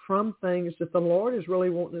keep us from things that the Lord is really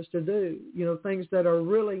wanting us to do, things that are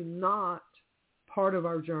really not part of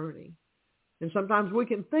our journey. And sometimes we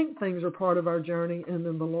can think things are part of our journey, and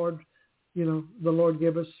then the Lord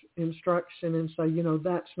give us instruction and say,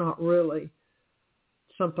 that's not really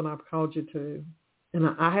something I've called you to. And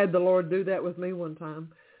I had the Lord do that with me one time,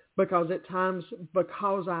 because at times,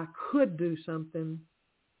 because I could do something,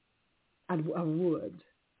 I would,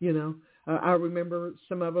 I remember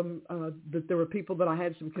some of them, that there were people that I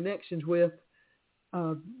had some connections with,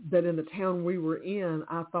 that in the town we were in,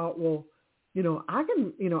 I thought, well, I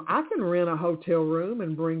can rent a hotel room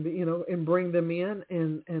and bring them in,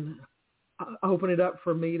 and open it up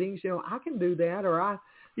for meetings. I can do that, or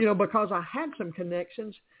because I had some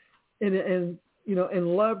connections, and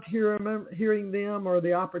loved hearing them or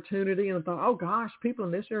the opportunity, and I thought, oh gosh, people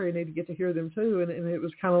in this area need to get to hear them too, and it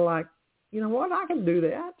was kind of like, you know what, I can do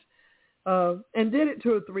that, and did it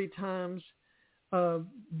 2 or 3 times.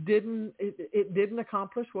 It didn't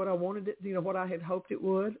accomplish what I wanted it, what I had hoped it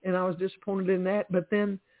would, and I was disappointed in that. But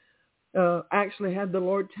then, actually had the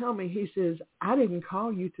Lord tell me, He says, I didn't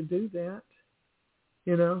call you to do that,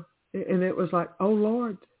 and it was like, oh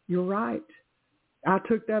Lord, you're right. I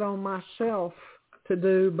took that on myself to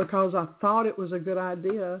do because I thought it was a good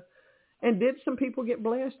idea. And did some people get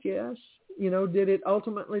blessed? Yes. Did it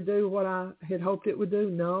ultimately do what I had hoped it would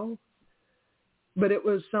do? No. But it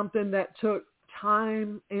was something that took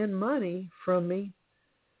time and money from me.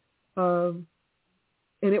 And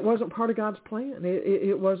it wasn't part of God's plan.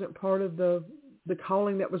 It wasn't part of the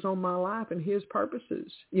calling that was on my life and His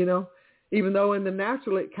purposes, Even though in the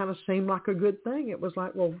natural it kind of seemed like a good thing. It was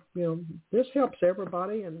like, well, this helps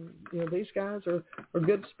everybody, and these guys are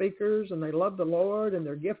good speakers, and they love the Lord, and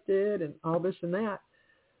they're gifted, and all this and that.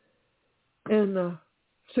 And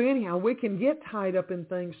so anyhow, we can get tied up in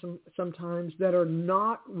things sometimes that are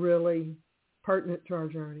not really pertinent to our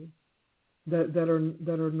journey, that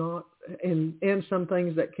are not, and some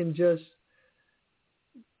things that can just,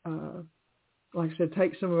 like I said,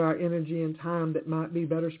 take some of our energy and time that might be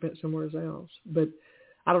better spent somewhere else. But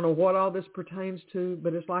I don't know what all this pertains to,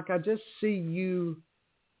 but it's like I just see you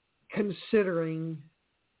considering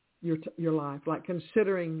your life, like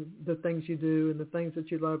considering the things you do and the things that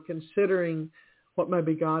you love, considering what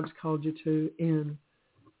maybe God's called you to, and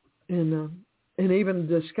even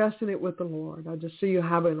discussing it with the Lord. I just see you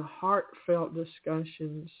having heartfelt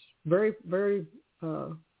discussions, very, very,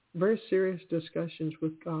 very serious discussions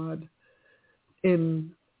with God,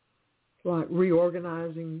 in like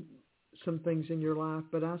reorganizing some things in your life.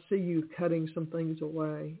 But I see you cutting some things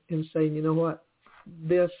away and saying, you know what,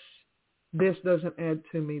 this doesn't add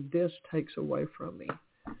to me, this takes away from me.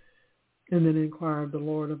 And then inquire of the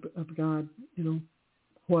Lord, of God,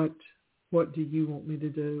 what do you want me to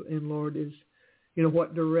do? And Lord, is,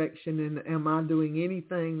 what direction, and am I doing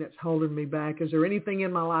anything that's holding me back? Is there anything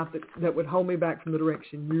in my life that would hold me back from the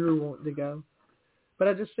direction you're wanting to go? But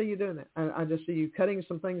I just see you doing that. I just see you cutting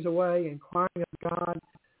some things away, inquiring of God,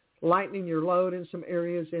 lightening your load in some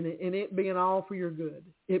areas, and it being all for your good.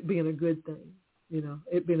 It being a good thing,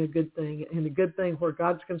 it being a good thing, and a good thing where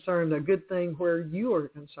God's concerned, a good thing where you are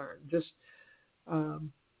concerned. Just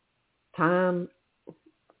time,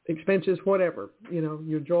 expenses, whatever,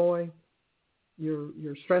 your joy,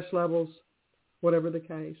 your stress levels, whatever the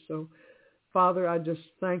case. So, Father, I just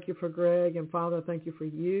thank you for Greg, and Father, I thank you for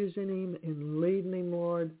using him and leading him,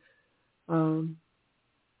 Lord.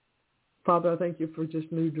 Father, I thank you for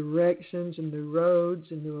just new directions and new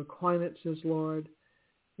roads and new acquaintances, Lord.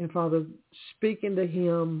 And Father, speaking to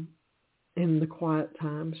him in the quiet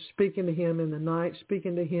times, speaking to him in the night,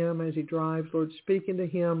 speaking to him as he drives, Lord, speaking to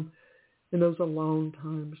him in those alone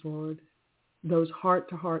times, Lord, those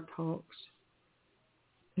heart-to-heart talks.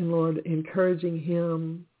 And Lord, encouraging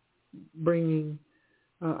him, bringing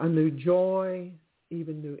a new joy,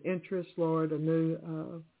 even new interest, Lord,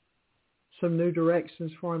 some new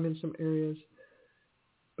directions for him in some areas.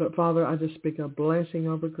 But Father, I just speak a blessing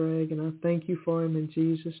over Greg, and I thank you for him in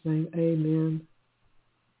Jesus' name. Amen.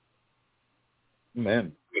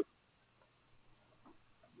 Amen.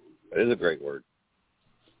 That is a great word.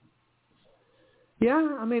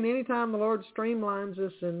 Yeah, I mean, anytime the Lord streamlines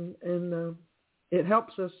us and it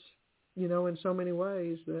helps us, in so many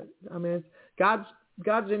ways, that, I mean, God's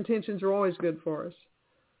intentions are always good for us.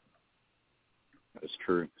 That's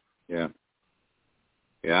true. Yeah.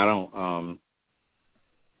 Yeah,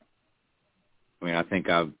 I think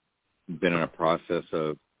I've been in a process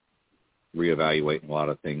of reevaluating a lot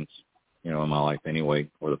of things, in my life anyway,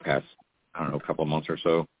 for the past, couple of months or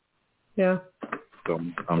so. Yeah. So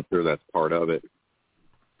I'm sure that's part of it.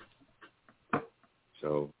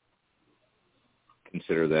 So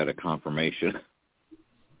consider that a confirmation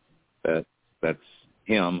that that's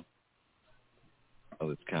him. So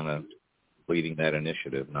it's kind of leading that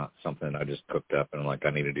initiative, not something I just cooked up and I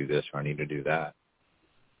need to do this or I need to do that.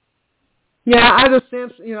 Yeah, I just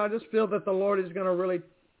sense, I just feel that the Lord is going to really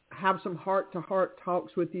have some heart-to-heart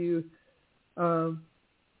talks with you,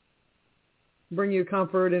 bring you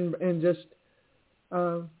comfort, and just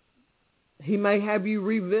he may have you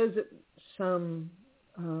revisit some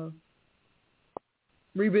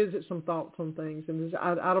thoughts on things, and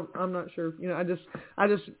I'm not sure. I just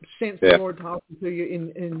sense the Lord talking to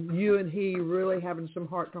you, and you and he really having some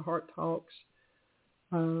heart-to-heart talks.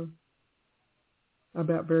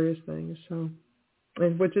 about various things. So,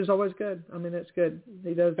 and which is always good. I mean, it's good.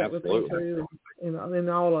 He does that Absolutely. with me too, and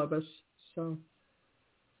all of us. So,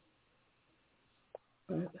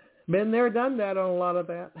 but been there, done that on a lot of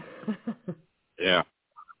that. Yeah,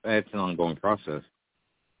 it's an ongoing process.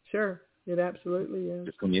 Sure, it absolutely is.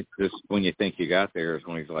 Just when you think you got there is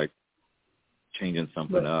when he's like changing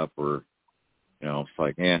something up, or it's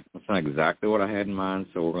like, that's not exactly what I had in mind.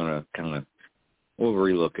 So we're gonna we'll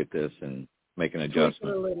relook at this and make an adjustment.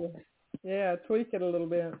 Tweak it a little. Yeah, tweak it a little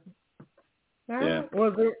bit. All right. Yeah.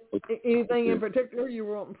 Was there anything in particular you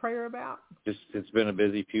were wanting prayer about? It's been a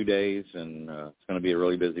busy few days, and it's going to be a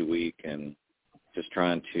really busy week, and just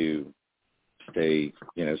trying to stay,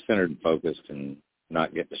 centered and focused and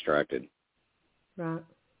not get distracted. Right.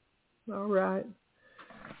 All right.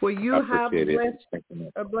 Well, you have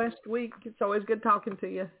a blessed week. It's always good talking to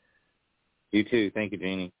you. You too. Thank you,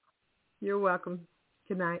 Jeannie. You're welcome.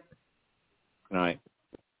 Good night. Good night.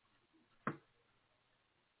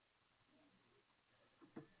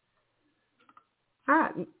 All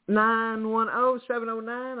right,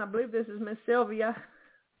 910-709. I believe this is Miss Sylvia.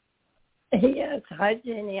 Yes. Hi,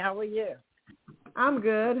 Jeannie. How are you? I'm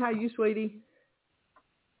good. How you, sweetie?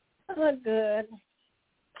 I'm good.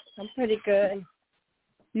 I'm pretty good.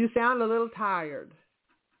 You sound a little tired.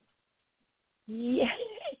 Yes.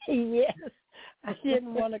 I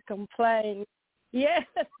didn't want to complain. Yes.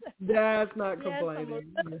 That's not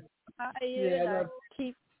complaining. I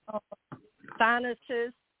keep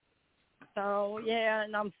sinuses. So,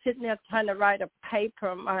 and I'm sitting there trying to write a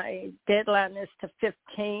paper. My deadline is the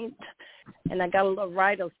 15th, and I got a little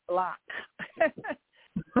writer's block.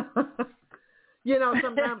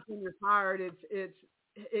 Sometimes when you're tired, it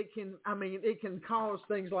can cause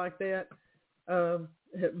things like that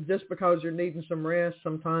just because you're needing some rest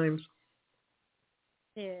sometimes.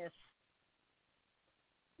 Yes.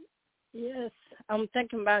 I'm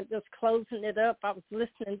thinking about just closing it up. I was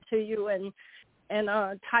listening to you and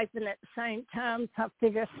typing at the same time. So I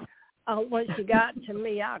figured once you got to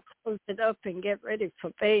me, I'll close it up and get ready for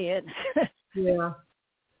bed. Yeah.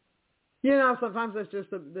 Sometimes it's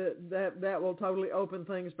just that will totally open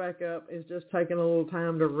things back up, is just taking a little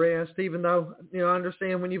time to rest, even though, I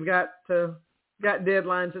understand when you've got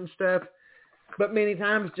deadlines and stuff. But many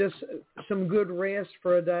times just some good rest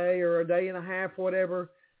for a day or a day and a half,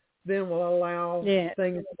 whatever, then will allow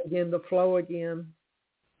things to begin to flow again.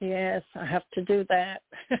 Yes, I have to do that.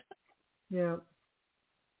 Yeah.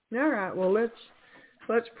 All right. Well,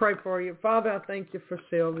 let's pray for you. Father, I thank you for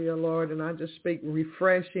Sylvia, Lord, and I just speak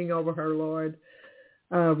refreshing over her, Lord.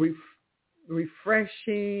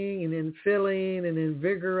 Refreshing and infilling and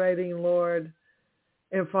invigorating, Lord.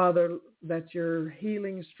 And, Father, that your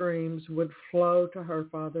healing streams would flow to her,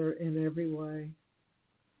 Father, in every way.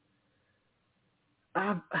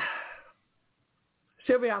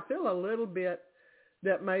 Sylvia, I feel a little bit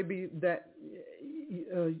that maybe that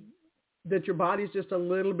your body's just a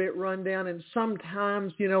little bit run down, and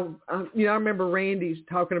sometimes, I remember Randy's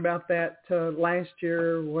talking about that last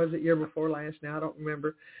year. Was it year before last? Now I don't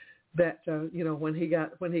remember. That when he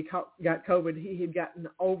got COVID, he had gotten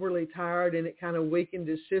overly tired, and it kind of weakened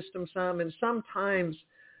his system some. And sometimes,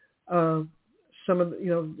 some of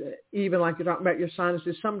even like you're talking about your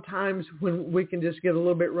sinuses, sometimes when we can just get a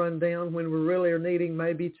little bit run down, when we really are needing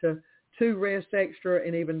maybe to rest extra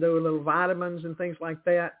and even do a little vitamins and things like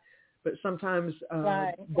that. But sometimes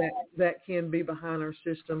that can be behind our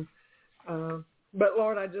system. But,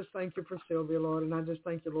 Lord, I just thank you for Sylvia, Lord, and I just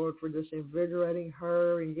thank you, Lord, for just invigorating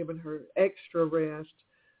her and giving her extra rest.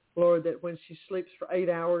 Lord, that when she sleeps for 8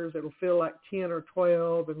 hours, it'll feel like 10 or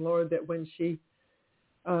 12. And, Lord, that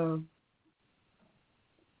Lord,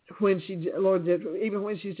 that even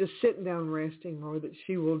when she's just sitting down resting, Lord, that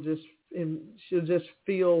she'll just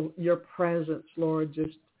feel your presence, Lord,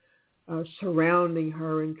 just surrounding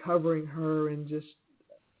her and covering her and just,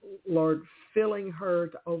 Lord, filling her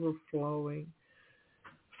to overflowing.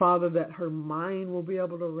 Father, that her mind will be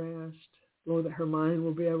able to rest. Lord, that her mind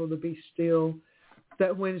will be able to be still.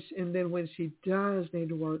 That when she does need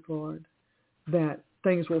to work, Lord, that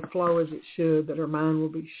things will flow as it should, that her mind will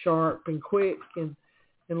be sharp and quick, and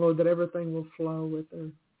Lord, that everything will flow with her.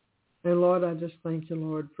 And Lord, I just thank you,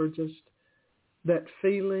 Lord, for just that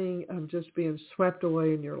feeling of just being swept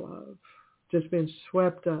away in your love, just being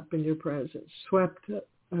swept up in your presence, swept up.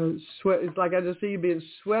 It's like I just see you being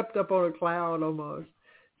swept up on a cloud almost,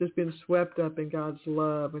 just being swept up in God's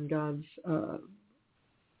love and God's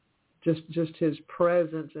just his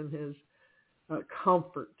presence and his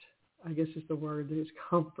comfort, I guess is the word, his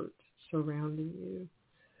comfort surrounding you.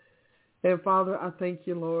 And Father, I thank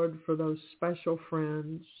you, Lord, for those special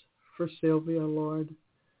friends for Sylvia, Lord,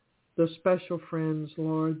 the special friends,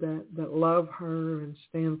 Lord, that love her and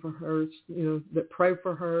stand for her, that pray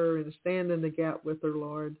for her and stand in the gap with her,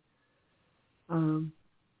 Lord.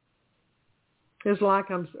 It's like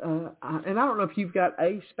and I don't know if you've got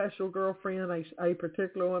a special girlfriend, a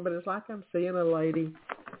particular one, but it's like I'm seeing a lady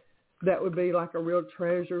that would be like a real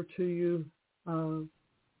treasure to you, and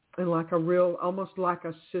like almost like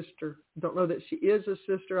a sister. Don't know that she is a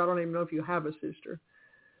sister. I don't even know if you have a sister.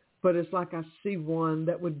 But it's like I see one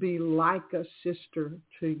that would be like a sister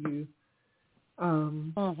to you.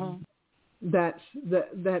 That's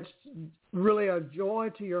really a joy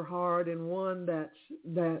to your heart, and one that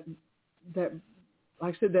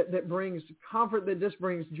like I said, that brings comfort, that just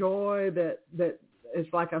brings joy. That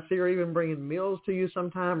it's like I see her even bringing meals to you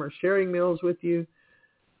sometime, or sharing meals with you.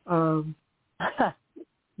 But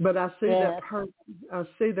I see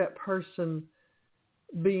that person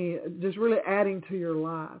being just really adding to your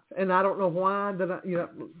life, and I don't know why I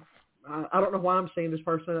don't know why I'm seeing this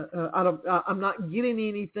person. I'm not getting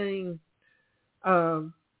anything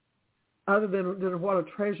other than what a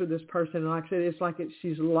treasure this person. And like I said, it's like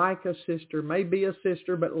she's like a sister, maybe a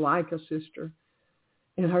sister, but like a sister,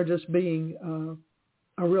 and her just being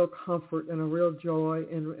a real comfort and a real joy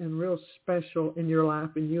and real special in your life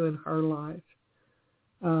and you in her life.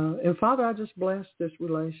 And Father, I just bless this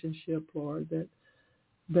relationship, Lord, that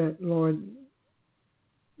Lord,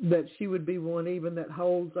 that she would be one even that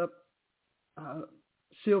holds up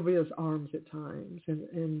Sylvia's arms at times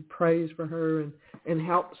and prays for her and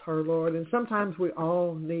helps her, Lord. And sometimes we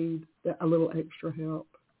all need a little extra help.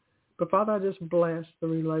 But Father, I just bless the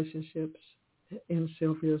relationships in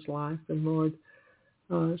Sylvia's life. And Lord,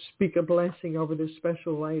 speak a blessing over this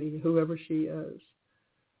special lady, whoever she is.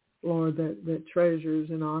 Lord, that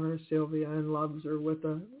treasures and honors Sylvia and loves her with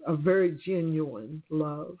a very genuine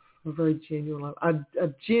love, a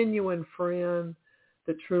genuine friend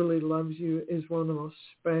that truly loves you is one of the most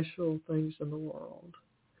special things in the world.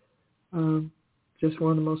 Just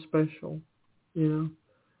one of the most special,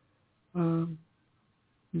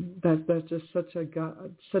 That's just such a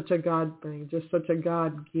God thing, just such a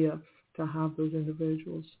God gift to have those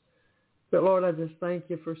individuals. But Lord, I just thank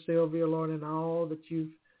you for Sylvia, Lord, and all that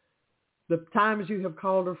the times you have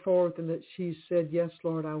called her forth and that she said, yes,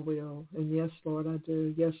 Lord, I will. And yes, Lord, I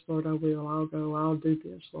do. Yes, Lord, I will. I'll go. I'll do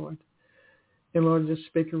this, Lord. And Lord, just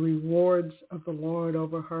speak the rewards of the Lord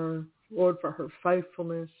over her. Lord, for her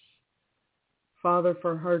faithfulness. Father,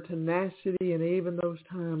 for her tenacity, and even those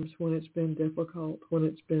times when it's been difficult, when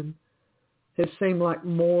it seemed like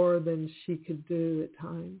more than she could do at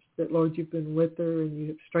times. That, Lord, you've been with her and you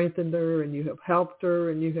have strengthened her and you have helped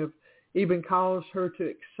her and you have even caused her to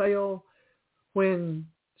excel when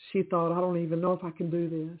she thought, I don't even know if I can do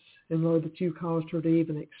this. And Lord, that you caused her to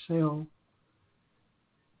even excel.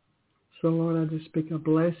 So Lord, I just speak a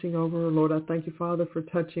blessing over her. Lord, I thank you, Father, for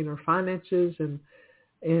touching her finances and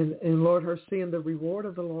Lord, her seeing the reward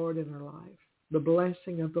of the Lord in her life, the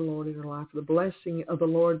blessing of the Lord in her life. The blessing of the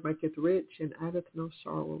Lord maketh rich and addeth no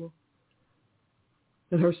sorrow.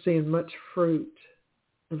 And her seeing much fruit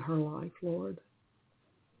in her life, Lord.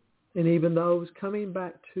 And even those coming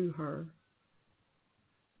back to her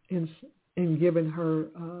and giving her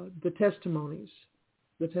the testimonies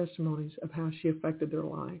of how she affected their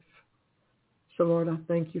life. So, Lord, I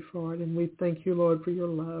thank you for it, and we thank you, Lord, for your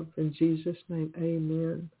love. In Jesus' name,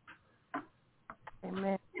 amen.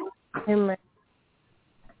 Amen. Amen.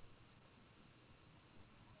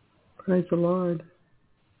 Praise the Lord.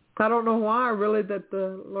 I don't know why, really, that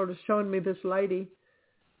the Lord is showing me this lady,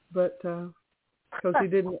 but because I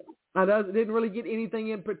didn't really get anything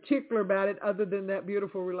in particular about it other than that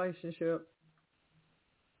beautiful relationship.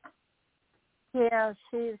 Yeah,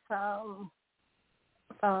 she's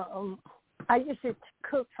I usually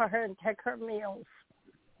cook for her and take her meals.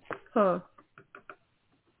 Huh.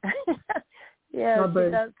 Yeah, she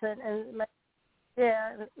does it. And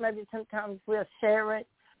maybe sometimes we'll share it.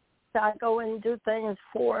 So I go in and do things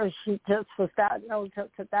for her. She just was diagnosed as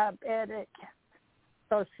a diabetic,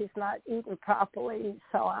 so she's not eating properly.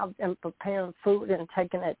 So I've been preparing food and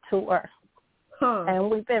taking it to her. Huh. And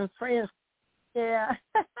we've been friends. Yeah.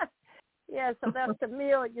 Yeah, so that's the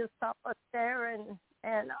meal you saw us sharing.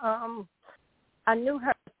 And I knew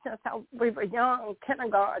her since we were young,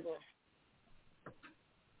 kindergarten.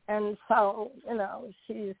 And so,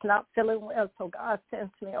 she's not feeling well, so God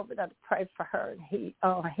sends me over there to pray for her, and he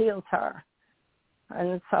heals her.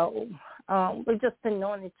 And so we've just been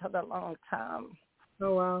knowing each other a long time.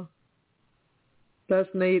 Oh, wow. That's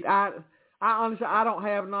neat. I honestly, I don't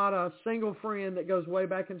have not a single friend that goes way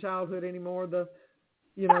back in childhood anymore.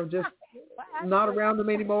 just not around them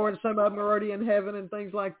anymore, and some of them are already in heaven and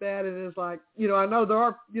things like that. And it's like, I know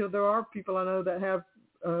there are people I know that have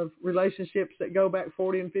relationships that go back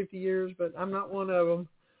 40 and 50 years, but I'm not one of them.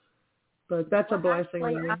 But that's a blessing.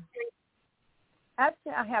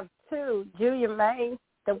 Actually, I have two. Julia May,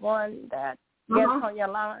 the one that gets on your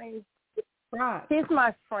line. Right. She's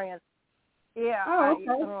my friend. Yeah. Oh,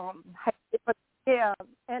 okay. Yeah,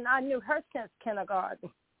 and I knew her since kindergarten.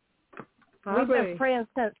 We've been be. friends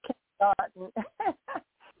since kindergarten.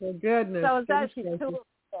 Oh, goodness. So it's actually two of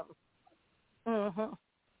them. Mm-hmm.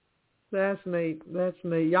 That's neat.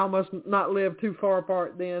 Y'all must not live too far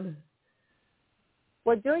apart then.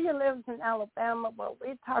 Well, Julia lives in Alabama, but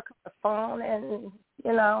we talk on the phone, and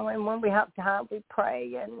and when we have time, we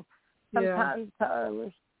pray, and sometimes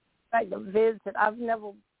we like to visit. I've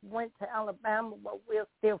never went to Alabama, but we're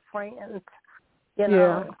still friends.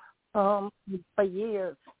 For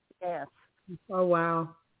years. Yes. Oh wow,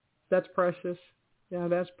 that's precious. Yeah,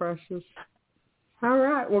 that's precious. All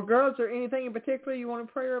right. Well, girls, is there anything in particular you want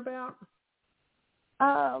to pray about?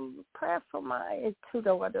 Prayer for my two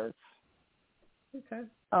daughters. Okay.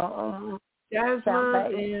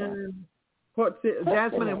 Jasmine and what's it?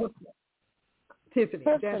 Jasmine and what's Tiffany.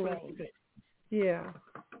 Jasmine and Tiffany. Yeah.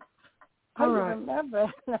 All right.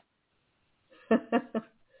 Remember.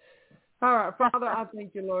 All right, Father, I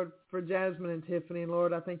thank you, Lord, for Jasmine and Tiffany, and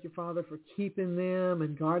Lord, I thank you, Father, for keeping them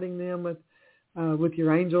and guarding them with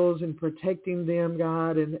your angels and protecting them,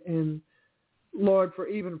 God, and Lord, for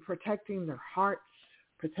even protecting their hearts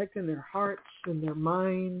and their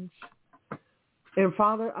minds. And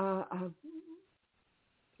Father,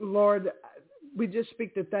 Lord, we just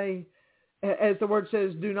speak that they, as the word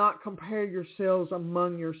says, do not compare yourselves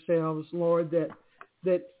among yourselves, Lord, that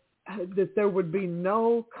there would be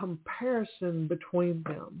no comparison between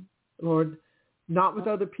them, Lord, not with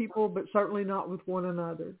other people, but certainly not with one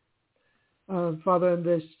another. Father, and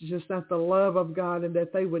this just that the love of God, and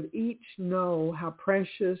that they would each know how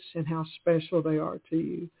precious and how special they are to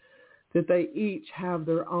you, that they each have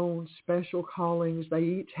their own special callings, they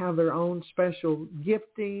each have their own special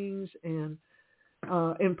giftings and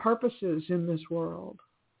purposes in this world,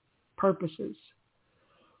 purposes.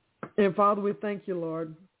 And Father, we thank you,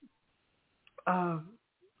 Lord,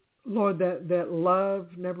 Lord, that love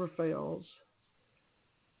never fails.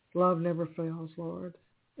 Love never fails, Lord.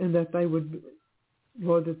 And that they would,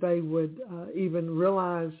 Lord, even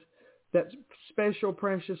realize that special,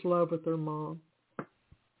 precious love with their mom.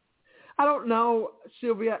 I don't know,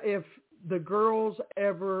 Sylvia, if the girls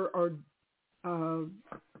ever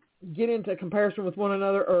get into comparison with one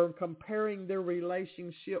another or comparing their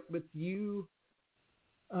relationship with you.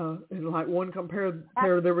 And like one compare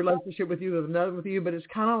their relationship with you with another with you, but it's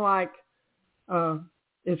kind of like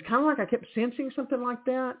I kept sensing something like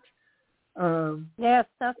that. Yes,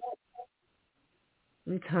 that's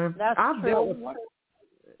okay. That's I've true. dealt with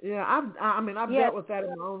I've dealt with that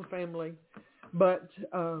in my own family, but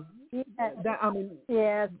yes.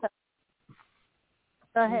 Yes.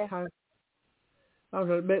 Go ahead.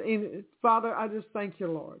 Okay, but Father, I just thank you,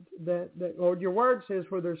 Lord, that Lord, your word says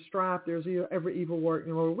where there's strife, there's every evil work.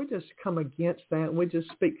 And Lord, we just come against that, and we just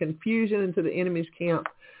speak confusion into the enemy's camp.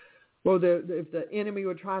 Lord, if the enemy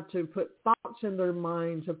would try to put thoughts in their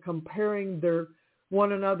minds of comparing their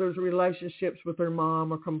one another's relationships with their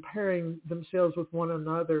mom or comparing themselves with one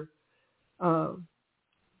another,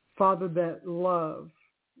 Father, that love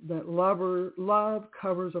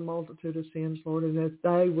covers a multitude of sins, Lord, and that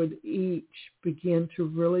they would each begin to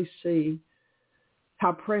really see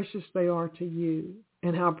how precious they are to you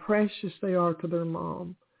and how precious they are to their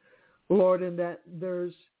mom, Lord, and that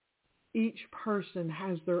each person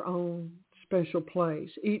has their own special place.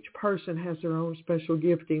 Each person has their own special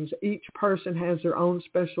giftings. Each person has their own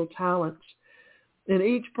special talents, and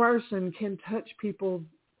each person can touch people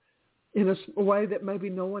in a way that maybe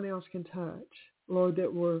no one else can touch. Lord,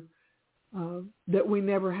 that we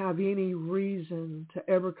never have any reason to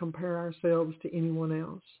ever compare ourselves to anyone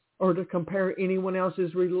else or to compare anyone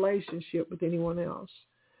else's relationship with anyone else.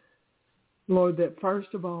 Lord, that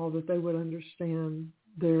first of all, that they would understand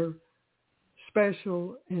their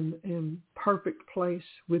special and perfect place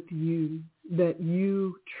with you, that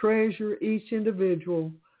you treasure each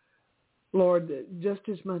individual, Lord, just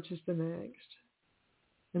as much as the next.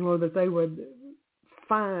 And Lord, that they would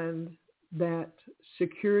find that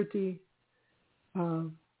security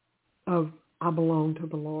of I belong to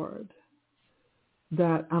the Lord,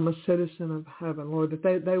 that I'm a citizen of heaven, Lord,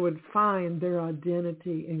 that they would find their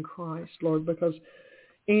identity in Christ, Lord, because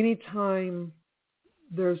anytime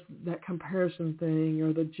there's that comparison thing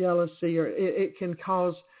or the jealousy, or it can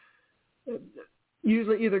cause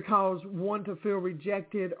usually either cause one to feel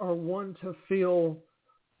rejected or one to feel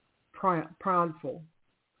prideful.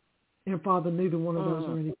 And Father, neither one of those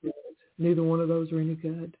are any good. Neither one of those are any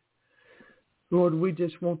good. Lord, we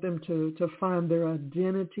just want them to find their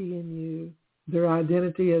identity in you, their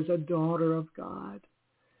identity as a daughter of God,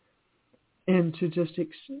 and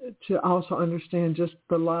to also understand just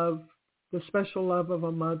the love, the special love of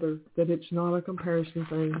a mother, that it's not a comparison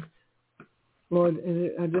thing. Lord,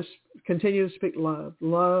 and I just continue to speak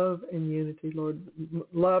love and unity, Lord.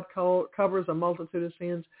 Love covers a multitude of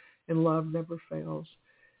sins, and love never fails.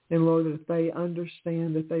 And Lord, that they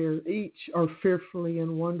understand that they each are fearfully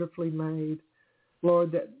and wonderfully made.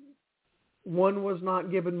 Lord, that one was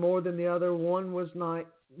not given more than the other. One was not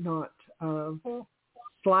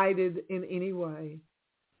slighted in any way.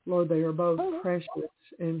 Lord, they are both precious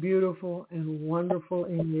and beautiful and wonderful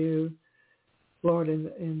in you. Lord,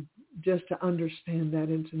 and just to understand that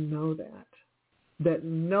and to know that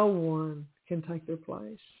no one can take their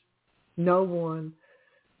place. No one,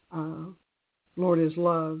 Lord, is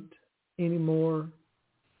loved anymore.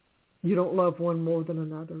 You don't love one more than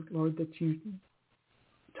another, Lord, that you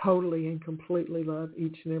totally and completely love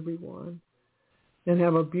each and every one and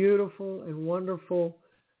have a beautiful and wonderful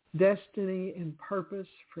destiny and purpose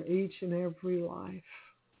for each and every life,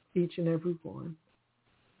 each and every one.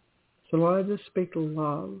 So Lord, I just speak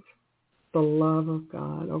love, the love of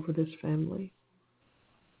God over this family.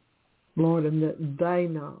 Lord, and that they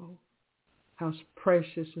know how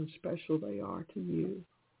precious and special they are to you,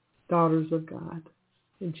 daughters of God.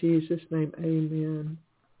 In Jesus' name, amen.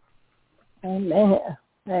 Amen.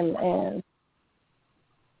 Amen.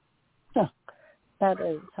 That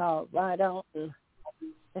is all right on. It's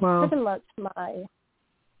pretty much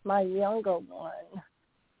my younger one.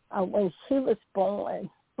 When she was born,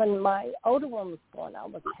 when my older one was born, I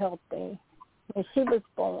was healthy. When she was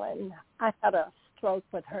born, I had a stroke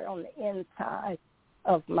with her on the inside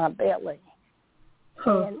of my belly.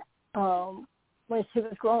 And when she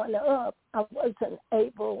was growing up, I wasn't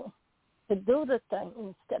able to do the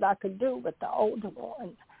things that I could do with the older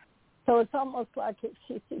one. So it's almost like if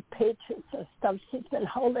she sees pictures and stuff, she's been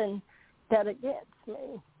holding that against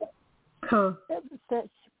me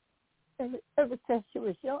ever since she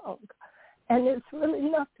was young. And there's really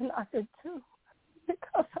nothing I could do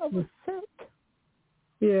because I was sick.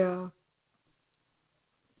 Yeah.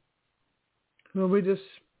 Well, we just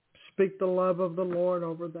speak the love of the Lord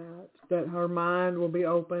over that her mind will be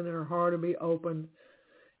open and her heart will be open,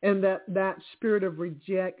 and that spirit of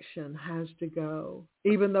rejection has to go.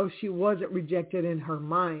 Even though she wasn't rejected in her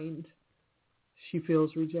mind, she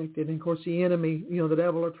feels rejected. And, of course, the enemy, the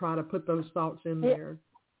devil will try to put those thoughts in there.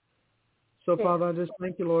 So, Father, I just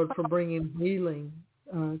thank you, Lord, for bringing healing,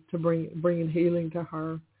 bringing healing to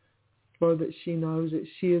her. Lord, that she knows that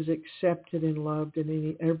she is accepted and loved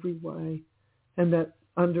in every way, and that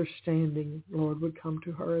understanding, Lord, would come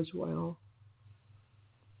to her as well.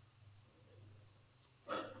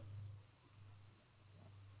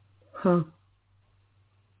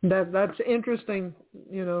 That's interesting,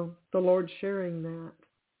 the Lord sharing that.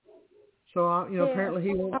 So, apparently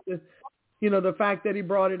he wants to, the fact that he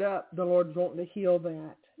brought it up, the Lord's wanting to heal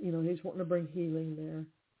that. He's wanting to bring healing there.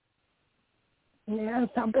 Yes,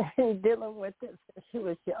 I've been dealing with this since she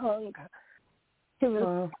was young. She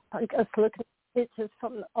was, I guess, looking at pictures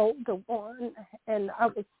from the older one, and I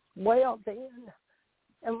was well then.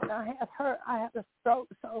 And when I had her, I had a stroke,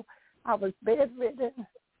 so I was bedridden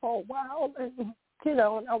for a while, and, and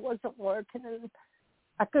I wasn't working, and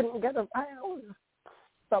I couldn't get around.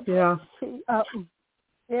 So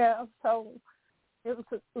so it was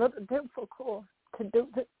a little difficult to do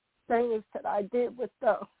the things that I did with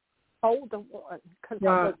the older one because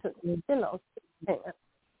I wasn't,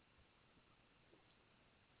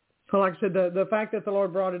 So like I said, the fact that the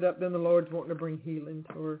Lord brought it up, then the Lord's wanting to bring healing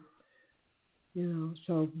to her.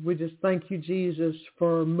 So we just thank you, Jesus,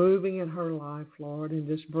 for moving in her life, Lord, and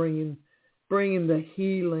just bringing the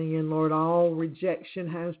healing. And, Lord, all rejection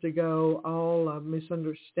has to go, all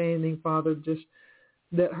misunderstanding, Father, just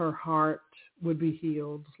that her heart would be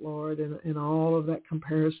healed, Lord, and all of that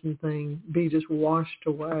comparison thing be just washed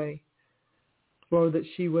away. Lord, that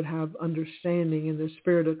she would have understanding, and the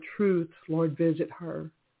Spirit of truth, Lord, visit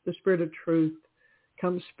her. The Spirit of truth,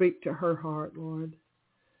 come speak to her heart, Lord.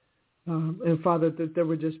 And, Father, that there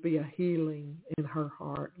would just be a healing in her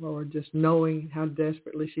heart, Lord, just knowing how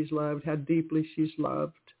desperately she's loved, how deeply she's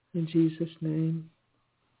loved. In Jesus' name,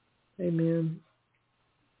 amen.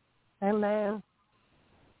 Amen.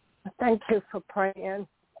 Thank you for praying.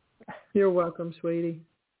 You're welcome, sweetie.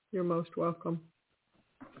 You're most welcome.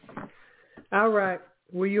 All right.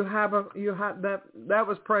 Well, that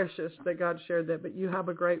was precious that God shared that, but you have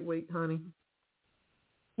a great week, honey.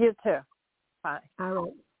 You too. Bye. All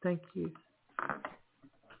right. Thank you.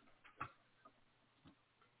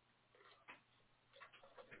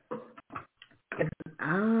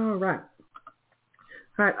 All right.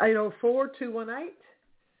 All right, 804-218.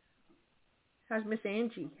 How's Miss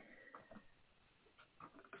Angie?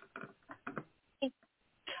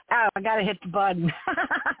 Oh, I got to hit the button.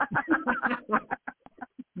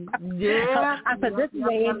 Yeah. I said, this is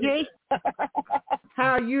Angie.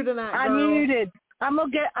 How are you tonight, girl? I'm muted. I'm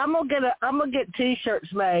gonna get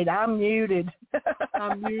T-shirts made. I'm muted.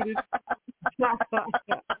 I'm muted.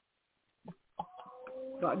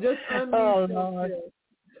 Just unmute. Oh, Lord.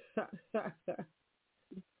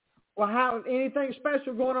 Well, anything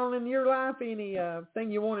special going on in your life? Any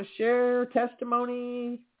thing you want to share?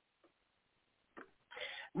 Testimony?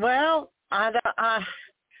 Well, I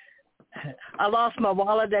lost my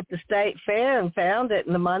wallet at the state fair and found it,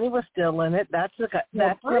 and the money was still in it. That's a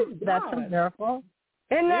miracle.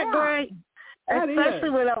 Isn't that great? Especially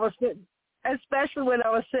when I was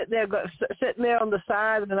sitting there on the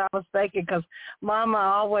side, and I was thinking, because Mama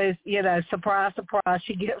always, surprise, surprise,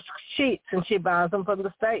 she gets sheets and she buys them from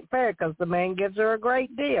the state fair because the man gives her a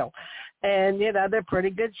great deal, and they're pretty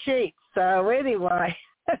good sheets. So anyway.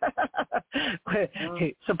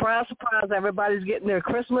 Surprise, surprise, everybody's getting their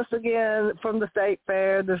Christmas again from the state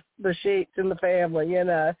fair, the sheets and the family,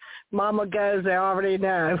 Mama goes, they already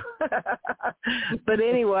know. But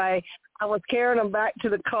anyway, I was carrying them back to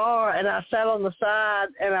the car, and I sat on the side,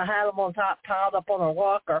 and I had them on top, piled up on a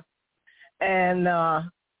walker. And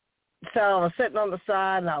so I was sitting on the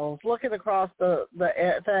side, and I was looking across the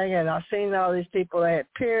thing, and I seen all these people. They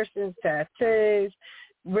had piercings, tattoos,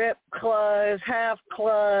 ripped clothes, half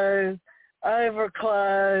clothes,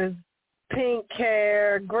 overclothes, pink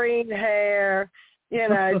hair, green hair,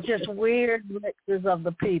 just weird mixes of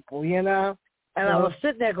the people, And I was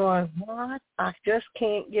sitting there going, what? I just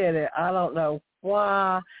can't get it. I don't know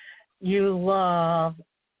why you love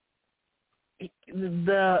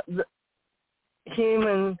the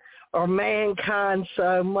human or mankind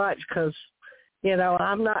so much, because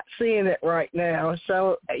I'm not seeing it right now.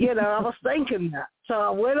 So, I was thinking that. So I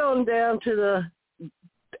went on down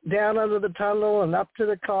under the tunnel and up to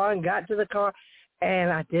the car and got to the car, and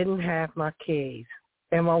I didn't have my keys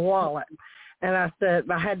and my wallet. And I said,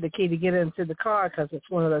 I had the key to get into the car because it's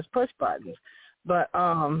one of those push buttons. But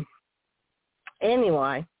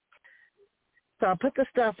anyway, so I put the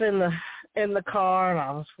stuff in the car, and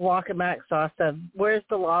I was walking back. So I said, where's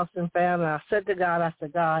the lost and found? And I said to God, I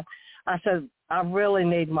said, I really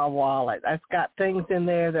need my wallet. It's got things in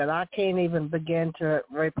there that I can't even begin to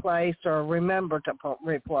replace or remember to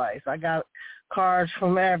replace. I got cards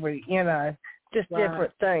from just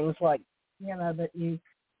different things like, that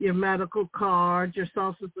your medical card, your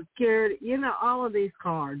Social Security, all of these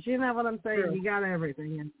cards. You know what I'm saying? Sure. You got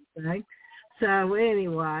everything in the thing. So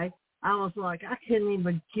anyway, I was like, I couldn't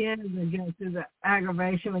even begin to go through the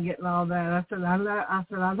aggravation of getting all that. I said, I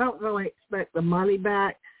don't really expect the money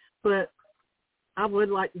back, but I would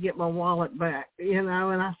like to get my wallet back, And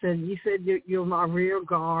I said, you said you're my rear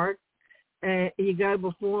guard, and you go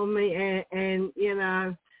before me, and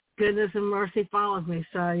goodness and mercy follows me.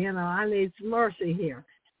 So, I need some mercy here.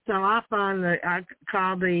 So I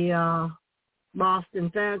called the Lost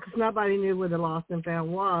and Found, because nobody knew where the Lost and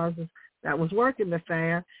Found was that was working the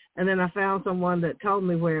fair. And then I found someone that told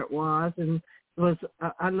me where it was, and it was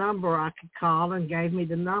a number I could call, and gave me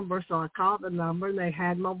the number. So I called the number, and they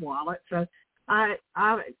had my wallet. So I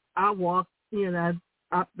walked,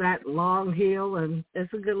 up that long hill, and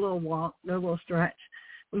it's a good little walk, good little stretch.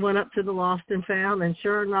 Went up to the Lost and Found, and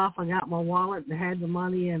sure enough, I got my wallet and had the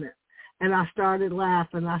money in it. And I started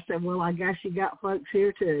laughing. I said, well, I guess you got folks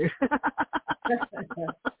here too.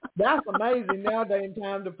 That's amazing nowadays in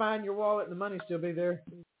time to find your wallet and the money still be there.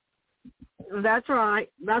 That's right.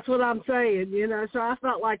 That's what I'm saying, So I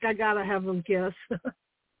felt like I got to have them kiss.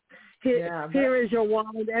 Here is your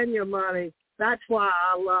wallet and your money. That's why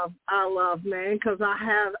I love man, because I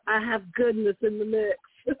have goodness in the mix.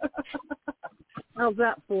 How's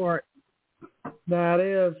that for it? That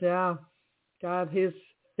is, yeah. God,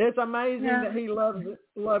 it's amazing that he loves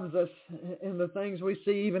us in the things we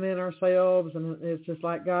see, even in ourselves, and it's just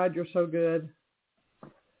like, God, you're so good.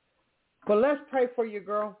 Well, let's pray for you,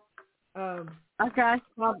 girl. Okay.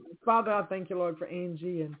 Father, I thank you, Lord, for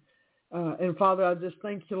Angie, and Father, I just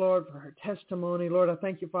thank you, Lord, for her testimony. Lord, I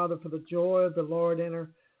thank you, Father, for the joy of the Lord in her.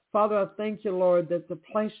 Father, I thank you, Lord, that the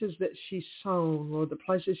places that she's sown, Lord, the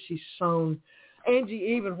places she's sown,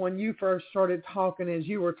 Angie, even when you first started talking, as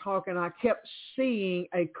you were talking, I kept seeing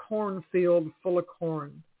a cornfield full of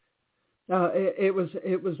corn. It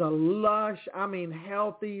was a lush,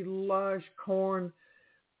 healthy, lush corn,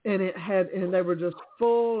 and they were just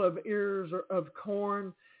full of ears of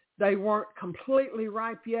corn. They weren't completely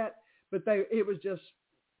ripe yet, but it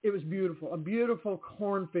was beautiful, a beautiful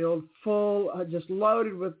cornfield full, just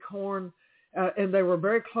loaded with corn, and they were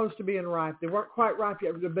very close to being ripe. They weren't quite ripe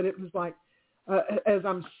yet, but it was like, as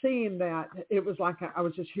I'm seeing that, it was like I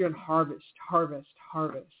was just hearing harvest, harvest,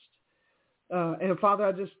 harvest. And Father,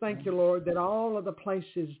 I just thank you, Lord, that all of the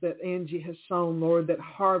places that Angie has sown, Lord, that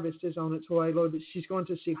harvest is on its way, Lord, that she's going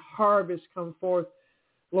to see harvest come forth,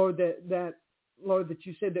 Lord, that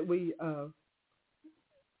you said that we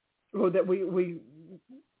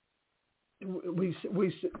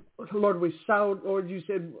sowed, Lord, you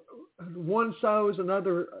said one sows,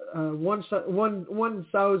 another one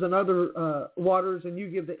sows, another waters, and you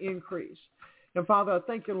give the increase. And Father, I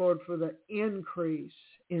thank you, Lord, for the increase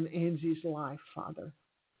in Angie's life, Father.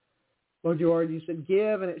 Lord, you said,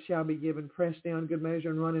 give and it shall be given, pressed down, good measure,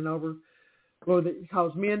 and running over. Lord, that you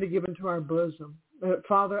cause men to give into our bosom.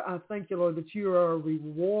 Father, I thank you, Lord, that you are a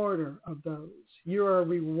rewarder of those. You are a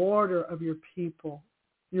rewarder of your people.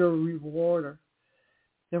 You're a rewarder.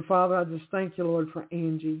 And Father, I just thank you, Lord, for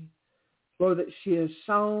Angie. Lord, that she has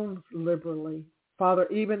sown liberally. Father,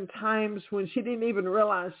 even times when she didn't even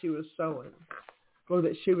realize she was sowing. Lord,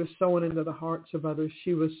 that she was sowing into the hearts of others.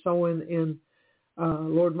 She was sowing in,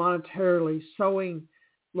 Lord, monetarily, sowing,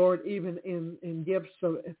 Lord, even in gifts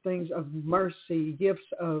of things of mercy, gifts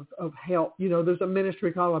of help. You know, there's a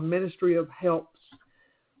ministry called a ministry of helps.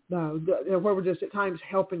 Where we're just at times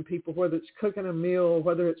helping people, whether it's cooking a meal,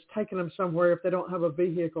 whether it's taking them somewhere if they don't have a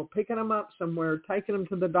vehicle, picking them up somewhere, taking them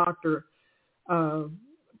to the doctor,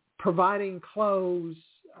 providing clothes.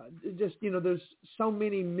 There's so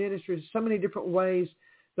many ministries, so many different ways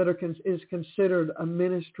that is considered a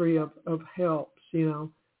ministry of helps,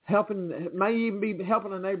 helping, it may even be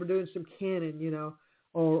helping a neighbor doing some canning,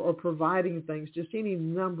 or providing things, just any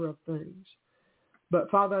number of things. But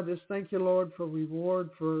Father, I just thank you, Lord, for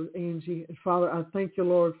reward for Angie. And Father, I thank you,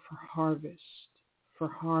 Lord, for harvest,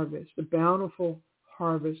 the bountiful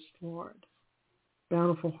harvest, Lord,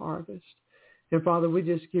 bountiful harvest. And Father, we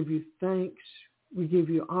just give you thanks. We give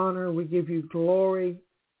you honor. We give you glory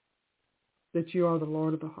that you are the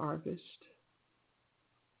Lord of the harvest.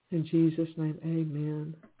 In Jesus' name,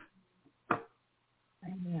 amen.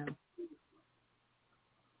 Amen.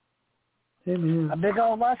 Amen. A big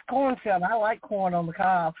old lush cornfield. I like corn on the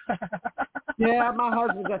cob. Yeah, my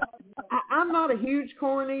husband's I'm not a huge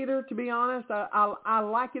corn eater, to be honest. I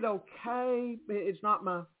like it okay. It's not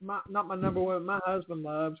my number one. My husband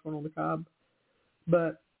loves corn on the cob.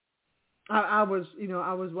 But I was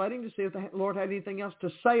waiting to see if the Lord had anything else to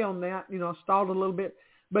say on that. I stalled a little bit,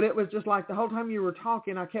 but it was just like the whole time you were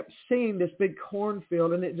talking, I kept seeing this big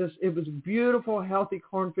cornfield, and it was beautiful, healthy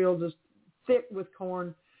cornfield, just thick with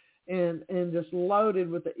corn, and just loaded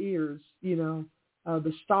with the ears.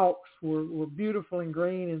 The stalks were beautiful and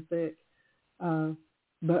green and thick,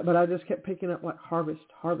 but I just kept picking up like harvest,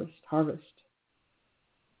 harvest, harvest.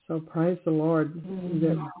 So praise the Lord,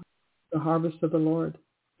 that the harvest of the Lord.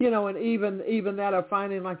 And even that of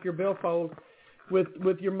finding like your billfold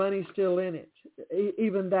with your money still in it,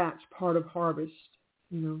 even that's part of harvest.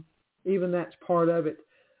 Even that's part of it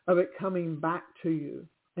coming back to you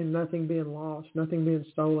and nothing being lost, nothing being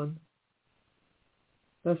stolen.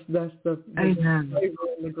 That's the favor and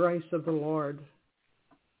the grace of the Lord.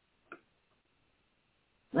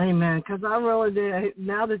 Amen. Because I really do.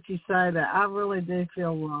 Now that you say that, I really do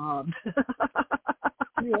feel robbed.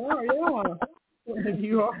 You are, yeah.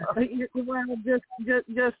 You are. Well,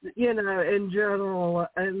 just in general,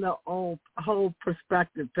 in the whole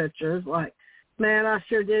perspective picture, it's like, man, I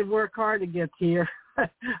sure did work hard to get here.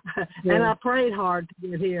 And I prayed hard to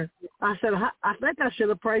get here. I said, I think I should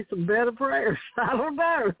have prayed some better prayers. I don't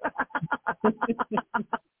know.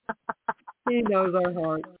 He knows our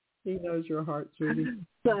heart. He knows your heart, sweetie.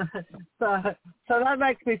 So that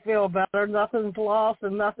makes me feel better. Nothing's lost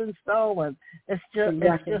and nothing's stolen. It's just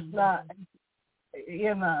not,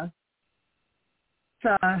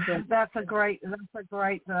 So that's a great thing.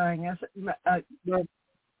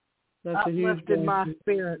 That's a huge uplifted my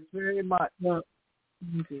spirit very much. Yeah.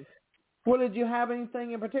 Well, did you have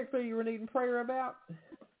anything in particular you were needing prayer about?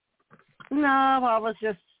 No, I was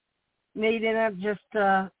just needing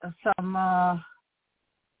some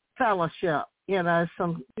fellowship,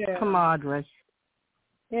 some camaraderie.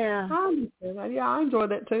 Yeah. I enjoy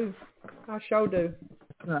that too. I sure do.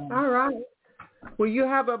 All right. Well, you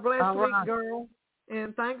have a blessed week, girl.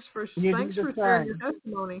 And thanks for You do the sharing your same.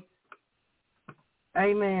 testimony.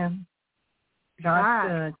 Amen. God's right.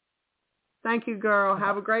 good. Thank you, girl.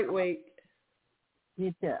 Have a great week.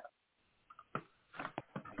 You too. Let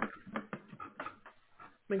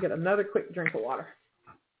me get another quick drink of water.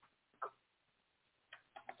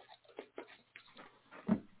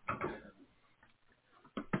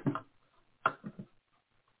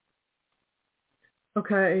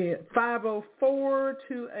 Okay,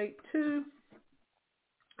 504-282.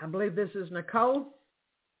 I believe this is Nicole.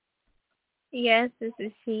 Yes, this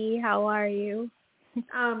is she. How are you?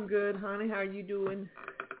 I'm good, honey. How are you doing?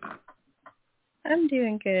 I'm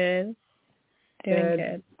doing good. Doing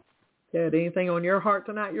good. Good. Anything on your heart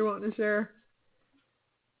tonight you're wanting to share?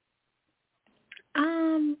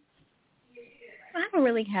 I don't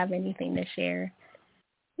really have anything to share.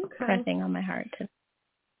 Okay. Pressing on my heart tonight.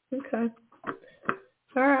 Okay.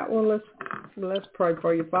 All right. Well, let's pray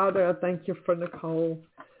for you, Father. I thank you for Nicole.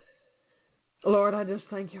 Lord, I just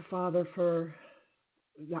thank you, Father, for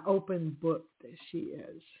the open book that she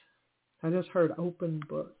is. I just heard open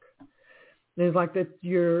book. And it's like that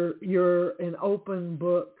you're an open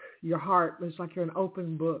book. Your heart is like you're an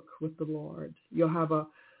open book with the Lord. You'll have a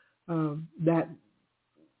that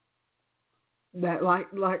like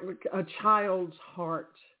a child's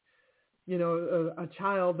heart. You know, a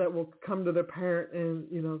child that will come to their parent, and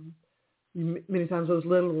you know, many times those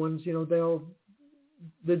little ones, you know,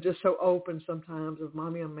 they're just so open sometimes of,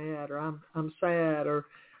 Mommy, I'm mad, or I'm sad, or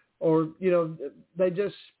you know, they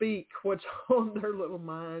just speak what's on their little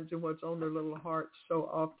minds and what's on their little hearts so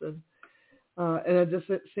often. And it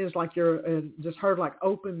seems like you're just heard like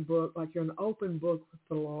open book, like you're an open book with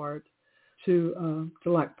the Lord to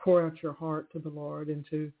like pour out your heart to the Lord and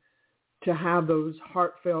to have those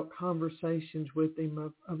heartfelt conversations with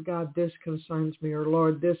him of God, this concerns me, or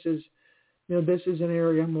Lord, this is an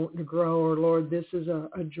area I'm wanting to grow, or Lord, this is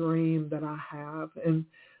a dream that I have. And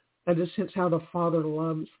I just sense how the Father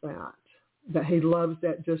loves that he loves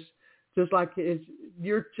that just like it's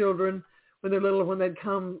your children when they're little, when they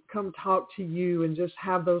come talk to you and just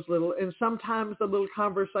have those little, and sometimes the little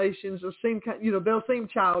conversations will seem, you know, they'll seem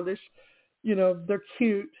childish, you know, they're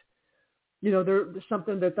cute. You know, there's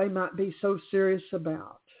something that they might be so serious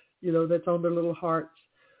about, you know, that's on their little hearts,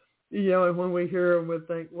 you know, and when we hear them, we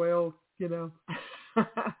think, well, you know,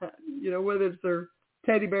 you know, whether it's their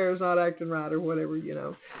teddy bear is not acting right or whatever, you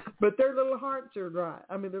know, but their little hearts are right.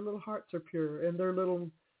 I mean, their little hearts are pure, and their little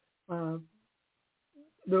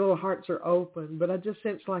hearts are open. But I just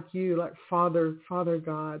sense like you, like Father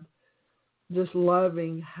God, just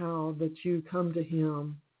loving how that you come to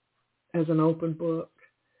him as an open book.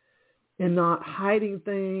 And not hiding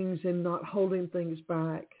things and not holding things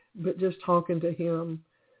back, but just talking to him,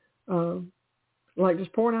 like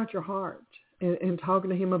just pouring out your heart and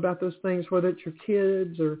talking to him about those things, whether it's your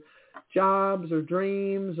kids or jobs or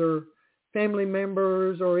dreams or family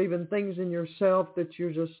members or even things in yourself that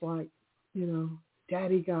you're just like, you know,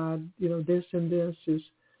 Daddy God, you know, this and this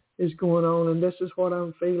is going on, and this is what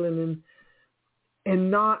I'm feeling,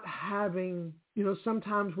 and not having, you know,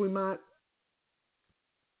 sometimes we might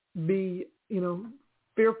be, you know,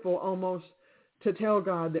 fearful almost to tell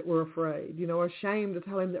God that we're afraid, you know, ashamed to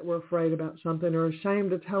tell him that we're afraid about something, or ashamed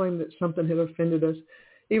to tell him that something had offended us,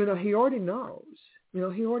 even though he already knows, you know,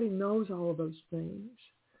 he already knows all of those things.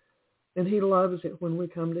 And he loves it when we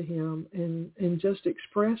come to him and just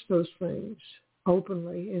express those things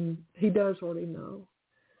openly. And he does already know.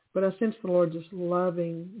 But I sense the Lord just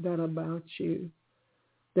loving that about you,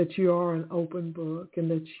 that you are an open book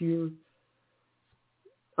and that you're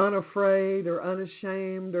unafraid or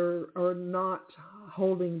unashamed or not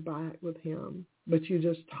holding back with him, but you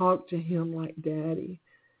just talk to him like Daddy.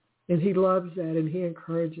 And he loves that, and he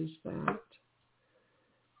encourages that.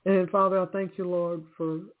 And Father, I thank you, Lord,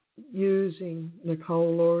 for using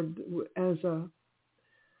Nicole, Lord, as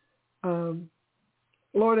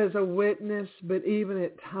a witness, but even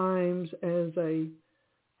at times as a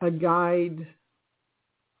guide,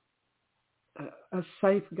 a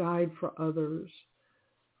safe guide for others.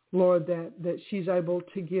 Lord, that she's able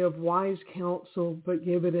to give wise counsel, but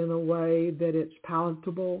give it in a way that it's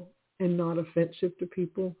palatable and not offensive to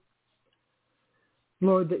people.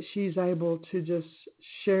 Lord, that she's able to just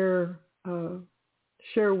share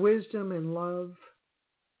wisdom and love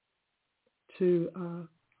to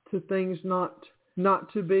things, not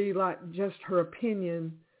to be like just her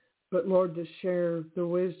opinion, but Lord, to share the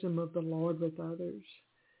wisdom of the Lord with others.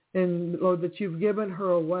 And Lord, that you've given her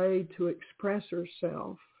a way to express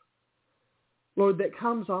herself, Lord, that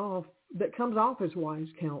comes off as wise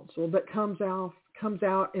counsel, that comes out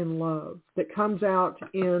in love, that comes out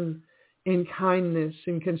in in kindness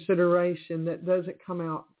and consideration that doesn't come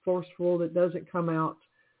out forceful, that doesn't come out,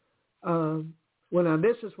 well, now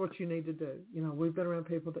this is what you need to do. You know, we've been around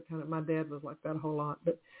people that kind of, my dad was like that a whole lot,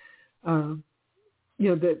 but, you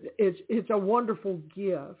know, that it's a wonderful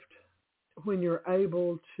gift when you're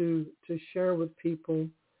able to share with people.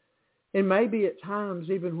 And maybe at times,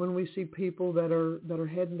 even when we see people that are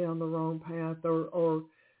heading down the wrong path, or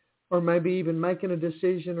maybe even making a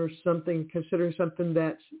decision or something, considering something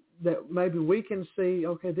that maybe we can see,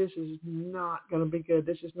 okay, this is not going to be good.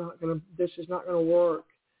 This is not going to work.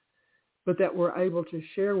 But that we're able to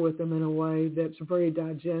share with them in a way that's very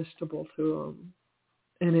digestible to them,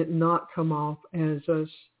 and it not come off as us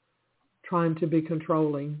trying to be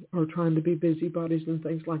controlling or trying to be busybodies and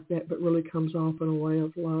things like that, but really comes off in a way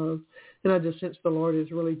of love. And I just sense the Lord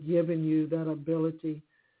has really given you that ability,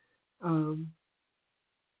 like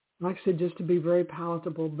I said, just to be very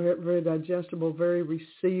palatable, very, very digestible,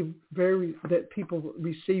 that people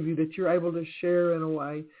receive you, that you're able to share in a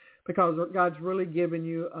way, because God's really given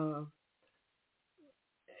you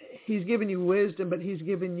He's given you wisdom, but He's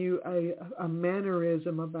given you a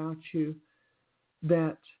mannerism about you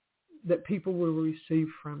that people will receive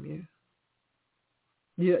from you.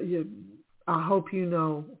 I hope you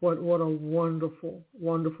know what a wonderful,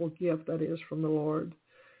 wonderful gift that is from the Lord,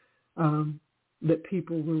 that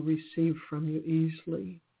people will receive from you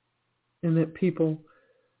easily, and that people,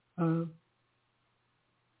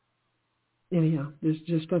 anyhow,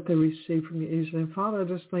 just that they receive from you easily. And Father, I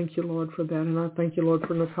just thank you, Lord, for that. And I thank you, Lord,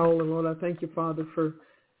 for Nicole. And Lord, I thank you, Father, for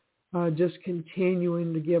just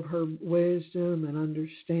continuing to give her wisdom and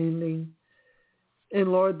understanding.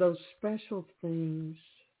 And Lord, those special things,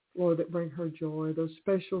 Lord, that bring her joy, those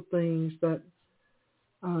special things that,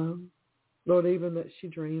 Lord, even that she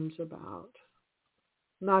dreams about.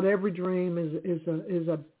 Not every dream is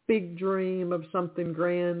a big dream of something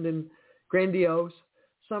grand and grandiose.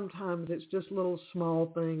 Sometimes it's just little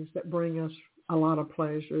small things that bring us a lot of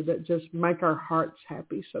pleasure, that just make our hearts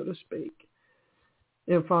happy, so to speak.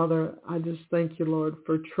 And Father, I just thank you, Lord,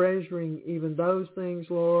 for treasuring even those things,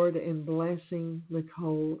 Lord, and blessing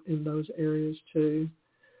Nicole in those areas too.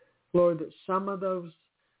 Lord, that some of those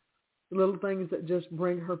little things that just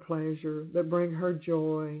bring her pleasure, that bring her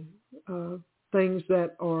joy, things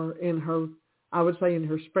that are in her, I would say in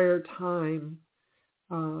her spare time,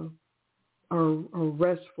 are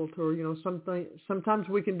restful to her. You know, sometimes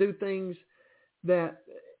we can do things that,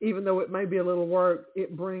 even though it may be a little work,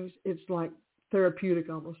 it's like therapeutic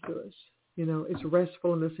almost to us. You know, it's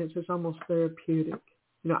restful in the sense it's almost therapeutic.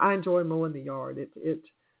 You know, I enjoy mowing the yard.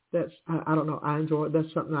 I don't know,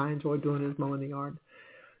 that's something I enjoy doing, is mowing the yard.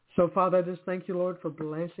 So Father, I just thank you, Lord, for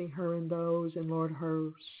blessing her in those, and Lord, her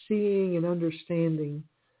seeing and understanding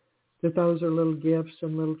that those are little gifts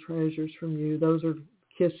and little treasures from you. Those are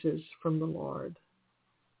kisses from the Lord.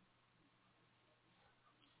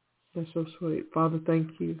 That's so sweet. Father,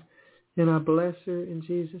 thank you. And I bless her in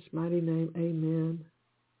Jesus' mighty name. Amen.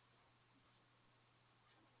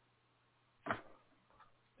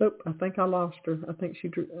 Oh, I think I lost her. I think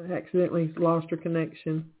she accidentally lost her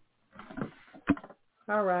connection.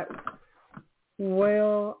 All right.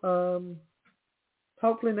 Well,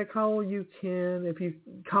 hopefully, Nicole, you can, if you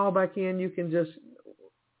call back in, you can just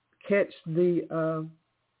catch the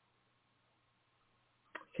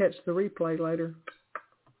replay later.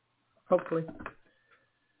 Hopefully.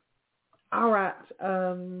 All right.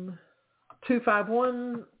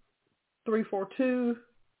 251-342.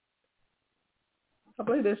 I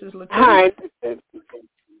believe this is Latrice. Hi.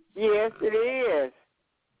 Yes, it is.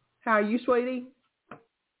 How are you, sweetie?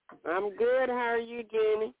 I'm good. How are you,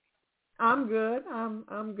 Jeanne? I'm good.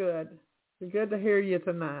 I'm good. Good to hear you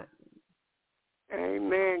tonight.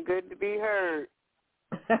 Amen. Good to be heard.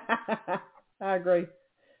 I agree.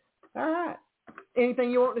 All right.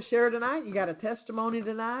 Anything you want to share tonight? You got a testimony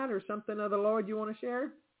tonight or something of the Lord you want to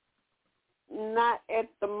share? Not at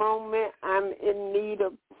the moment. I'm in need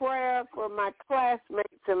of prayer for my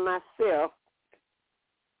classmates and myself.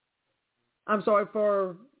 I'm sorry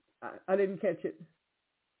I didn't catch it.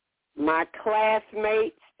 My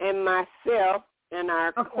classmates and myself in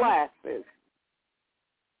our classes.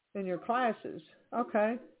 In your classes.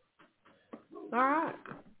 Okay. All right.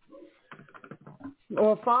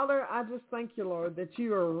 Well, Father, I just thank you, Lord, that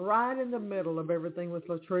you are right in the middle of everything with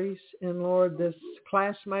Latrice. And, Lord, this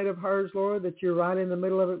classmate of hers, Lord, that you're right in the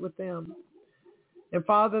middle of it with them. And,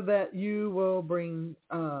 Father, that you will bring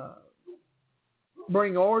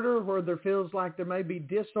order where there feels like there may be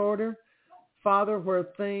disorder. Father, where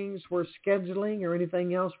scheduling or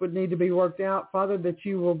anything else would need to be worked out. Father, that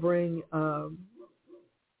you will bring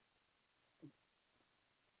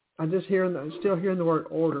I'm just still hearing the word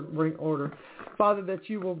order, bring order. Father, that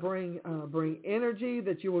you will bring energy,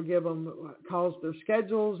 that you will give them, cause their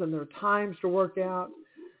schedules and their times to work out.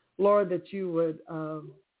 Lord, that you would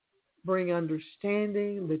bring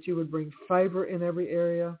understanding, that you would bring favor in every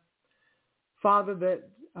area. Father, that,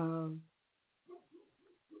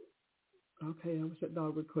 okay, I was at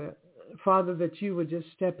dog would quit. Father, that you would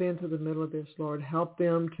just step into the middle of this, Lord. Help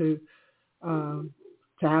them to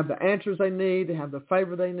have the answers they need, to have the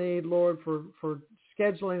favor they need, Lord, for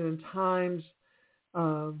scheduling and times.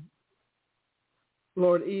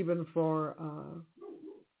 Lord, even for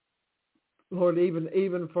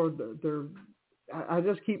even for their, I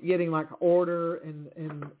just keep getting like order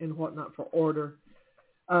and whatnot for order.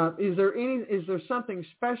 Is there something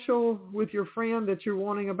special with your friend that you're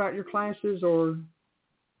wanting about your classes, or?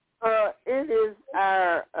 It is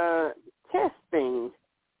our testing.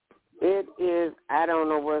 It is, I don't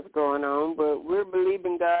know what's going on, but we're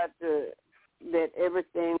believing God that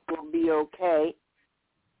everything will be okay.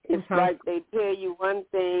 It's like they tell you one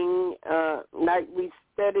thing, like we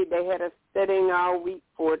studied, they had us studying all week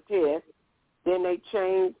for a test. Then they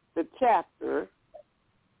changed the chapter.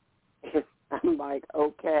 I'm like,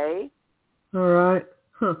 okay. All right.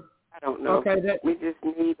 Huh. I don't know. Okay, we just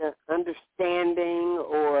need an understanding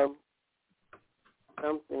or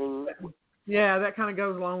something. Yeah, that kind of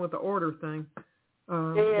goes along with the order thing.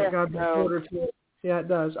 Yeah. God order to it. Yeah, it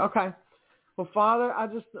does. Okay. Well, Father,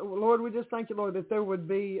 Lord, we just thank you, Lord, that there would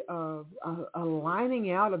be a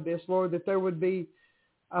lining out of this, Lord, that there would be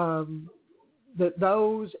that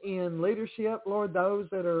those in leadership, Lord, those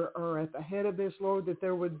that are at the head of this, Lord, that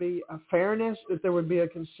there would be a fairness, that there would be a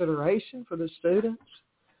consideration for the students.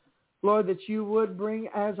 Lord, that you would bring,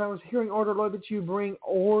 as I was hearing order, Lord, that you bring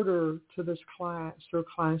order to this class or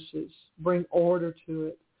classes. Bring order to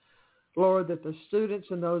it. Lord, that the students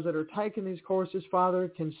and those that are taking these courses, Father,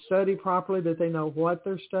 can study properly, that they know what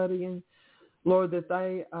they're studying. Lord, that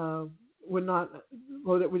they would not,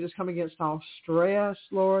 Lord, that we just come against all stress,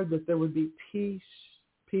 Lord, that there would be peace,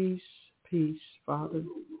 Father,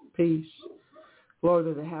 peace. Lord,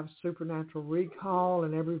 that they have supernatural recall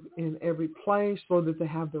in every place. Lord, that they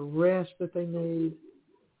have the rest that they need.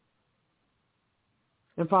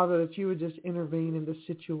 And Father, that you would just intervene in the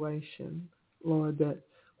situation, Lord, that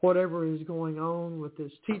whatever is going on with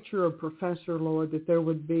this teacher or professor, Lord, that there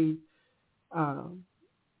would be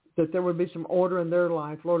some order in their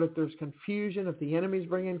life. Lord, if there's confusion, if the enemy's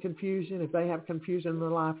bringing confusion, if they have confusion in their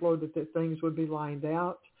life, Lord, that things would be lined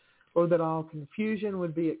out. Lord, that all confusion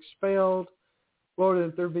would be expelled. Lord,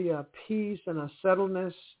 that there be a peace and a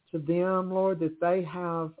settledness to them, Lord, that they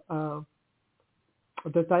have,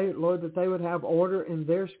 that they would have order in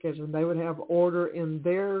their schedule. They would have order in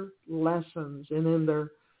their lessons and in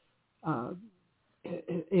their,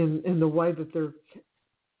 in the way that they're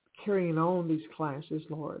carrying on these classes,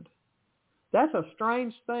 Lord. That's a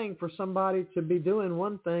strange thing for somebody to be doing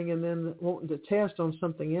one thing and then wanting to test on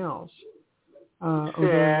something else. I've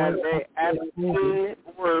seen it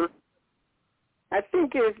work. I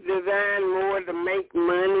think it's designed more to make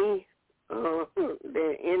money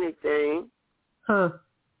than anything. Huh.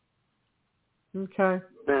 Okay.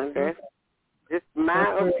 Now, that's just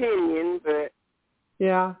my opinion, but...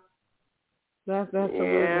 Yeah. That's a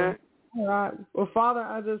weird one. All right. Well, Father,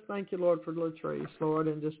 I just thank you, Lord, for Latrice, Lord,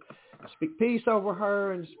 and just speak peace over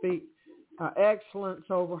her and speak excellence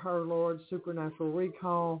over her, Lord, supernatural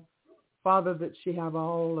recall. Father, that she have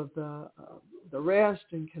all of the rest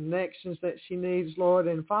and connections that she needs, Lord.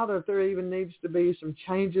 And Father, if there even needs to be some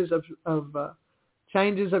changes of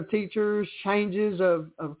teachers, changes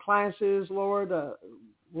of classes, Lord,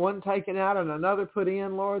 one taken out and another put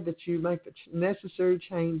in, Lord, that you make the necessary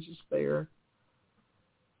changes there.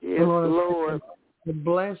 Yes, Lord. The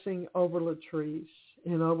blessing over Latrice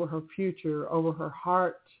and over her future, over her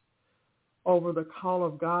heart, over the call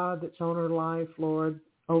of God that's on her life, Lord,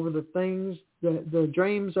 over the things, the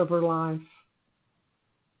dreams of her life.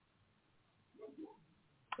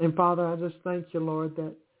 And Father, I just thank you, Lord,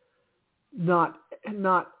 that not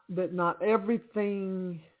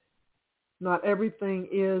everything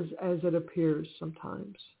is as it appears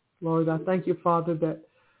sometimes. Lord, I thank you, Father,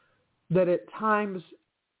 that at times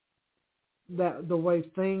that the way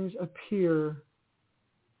things appear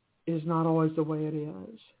is not always the way it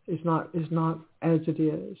is. Is not as it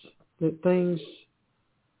is. That things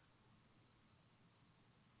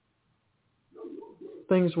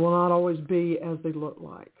will not always be as they look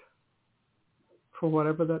like, for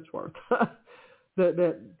whatever that's worth.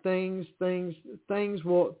 that things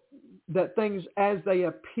as they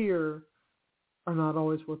appear are not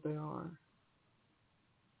always what they are.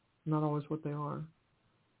 Not always what they are.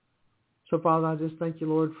 So, Father, I just thank you,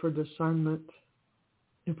 Lord, for discernment.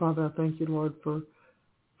 And, Father, I thank you, Lord, for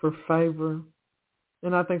favor.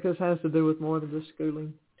 And I think this has to do with more than just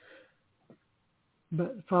schooling.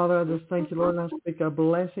 But, Father, I just thank you, Lord, and I speak a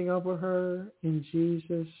blessing over her in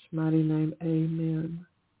Jesus' mighty name. Amen.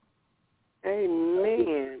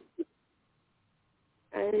 Amen.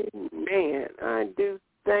 Amen. I do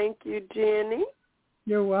thank you, Jenny.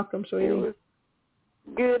 You're welcome, sweetie. It was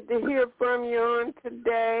good to hear from you on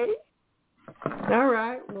today. All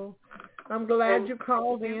right. Well, I'm glad you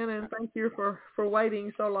called in, and thank you for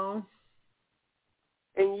waiting so long.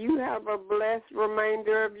 And you have a blessed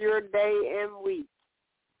remainder of your day and week.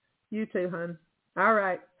 You too, hon. All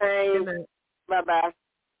right. Thanks. Good night. Bye-bye.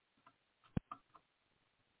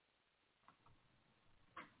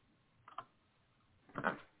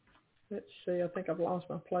 Let's see. I think I've lost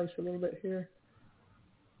my place a little bit here.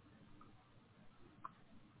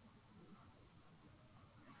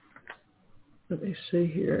 Let me see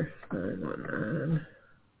here. 919.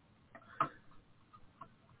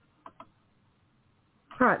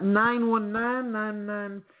 All right,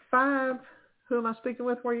 919-995. Who am I speaking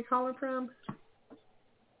with? Where are you calling from?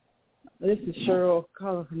 This is Cheryl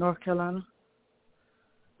calling from North Carolina.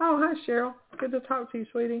 Oh, hi, Cheryl. Good to talk to you,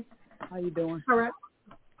 sweetie. How you doing? All right.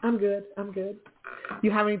 I'm good.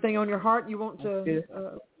 You have anything on your heart you want to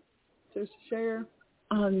share?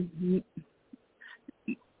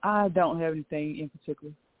 I don't have anything in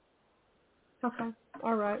particular. Okay.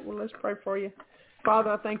 All right. Well, let's pray for you. Father,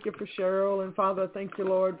 I thank you for Cheryl, and Father, I thank you,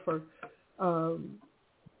 Lord, for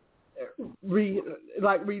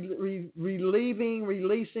relieving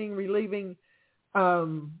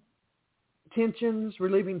tensions,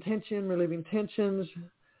 relieving tensions.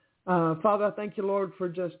 Father, I thank you, Lord, for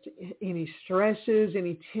just any stresses,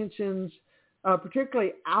 any tensions,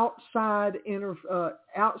 particularly outside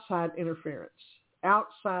interference,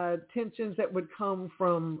 outside tensions that would come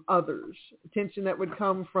from others, tension that would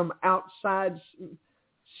come from outside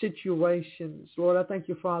situations. Lord, I thank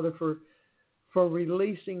you, Father, for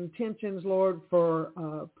releasing tensions, Lord, for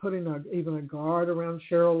putting even a guard around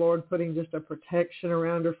Cheryl, Lord, putting just a protection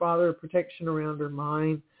around her, Father, a protection around her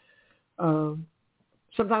mind.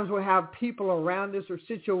 Sometimes we have people around us or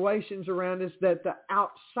situations around us that the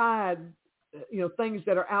outside, things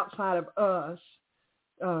that are outside of us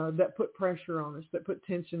that put pressure on us, that put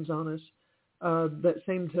tensions on us, that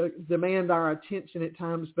seem to demand our attention at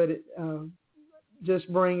times, but it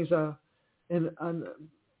just brings a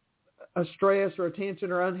stress or a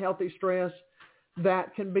tension or unhealthy stress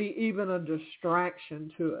that can be even a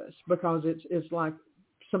distraction to us, because it's like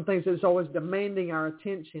some things that's always demanding our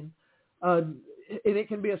attention. And it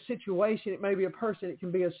can be a situation, it may be a person, it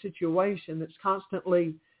can be a situation that's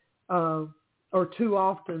constantly or too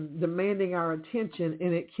often demanding our attention,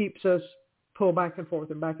 and it keeps us pulled back and forth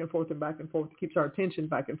and back and forth and back and forth. It keeps our attention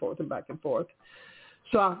back and forth and back and forth.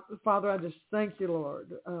 So, Father, I just thank you, Lord,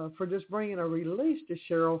 for just bringing a release to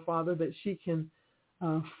Cheryl, Father, that she can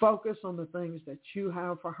focus on the things that you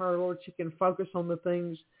have for her, Lord. She can focus on the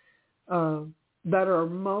things that are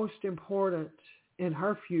most important in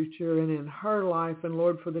her future and in her life, and,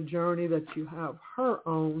 Lord, for the journey that you have her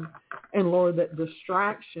on, and, Lord, that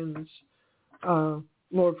distractions,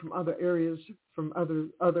 Lord, from other areas, from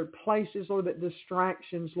other places, Lord, that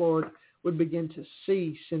distractions, Lord, would begin to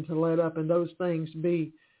cease and to let up, and those things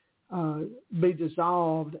be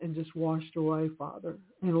dissolved and just washed away, Father.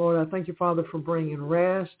 And, Lord, I thank you, Father, for bringing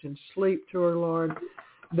rest and sleep to her, Lord,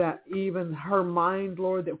 that even her mind,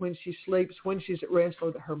 Lord, that when she sleeps, when she's at rest,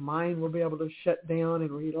 Lord, that her mind will be able to shut down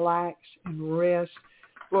and relax and rest.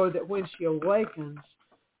 Lord, that when she awakens,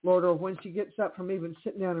 Lord, or when she gets up from even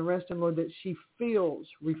sitting down and resting, Lord, that she feels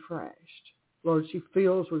refreshed. Lord, she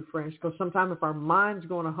feels refreshed. Because sometimes if our mind's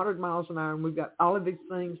going 100 miles an hour and we've got all of these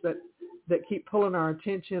things that keep pulling our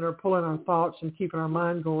attention or pulling our thoughts and keeping our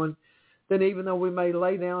mind going, then even though we may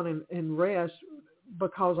lay down and rest,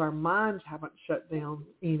 because our minds haven't shut down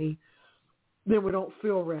any, then we don't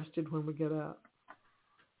feel rested when we get up.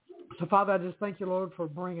 So, Father, I just thank you, Lord, for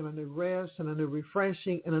bringing a new rest and a new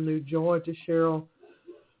refreshing and a new joy to Cheryl.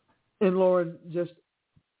 And, Lord, just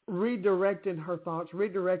redirecting her thoughts,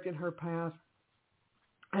 redirecting her path.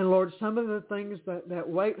 And, Lord, some of the things that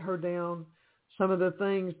weight her down, some of the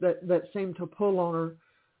things that seem to pull on her,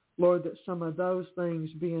 Lord, that some of those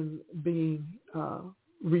things being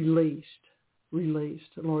released,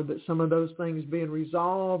 Lord, that some of those things being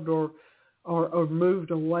resolved or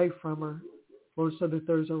moved away from her, Lord, so that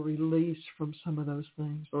there's a release from some of those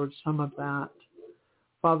things, Lord, some of that.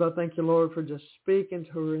 Father, I thank you, Lord, for just speaking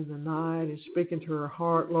to her in the night and speaking to her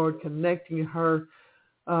heart, Lord, connecting her.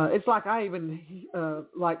 It's like I even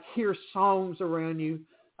hear songs around you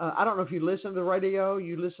I don't know if you listen to the radio,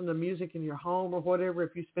 you listen to music in your home or whatever,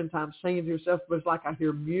 if you spend time singing to yourself, but it's like I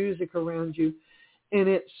hear music around you, and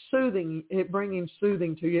it's soothing, it bringing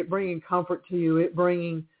soothing to you, it bringing comfort to you, it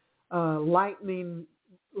bringing lightning,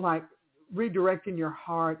 like redirecting your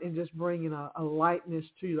heart and just bringing a lightness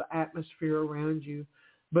to the atmosphere around you.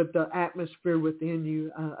 But the atmosphere within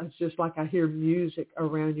you, it's just like I hear music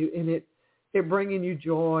around you, and it bringing you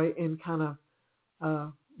joy and kind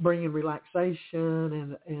of bringing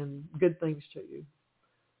relaxation and good things to you.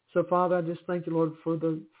 So, Father, I just thank you, Lord, for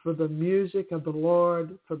the music of the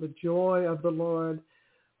Lord, for the joy of the Lord,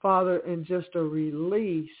 Father, and just a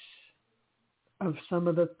release of some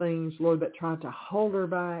of the things, Lord, that try to hold her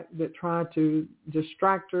back, that try to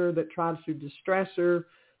distract her, that try to distress her,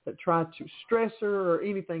 that try to stress her or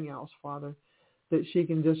anything else, Father, that she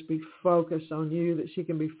can just be focused on you, that she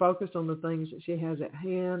can be focused on the things that she has at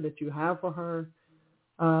hand, that you have for her.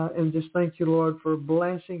 And just thank you, Lord, for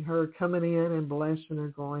blessing her coming in and blessing her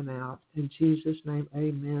going out. In Jesus' name,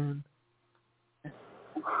 amen.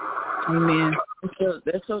 Amen.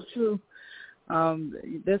 That's so true.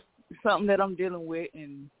 That's something that I'm dealing with,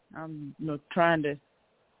 and I'm trying to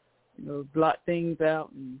block things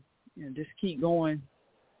out and just keep going.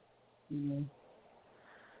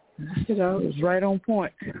 It's right on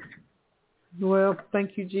point. Well,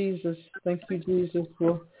 thank you, Jesus. Thank you, Jesus.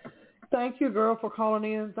 Well, thank you, girl, for calling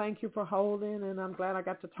in. Thank you for holding, and I'm glad I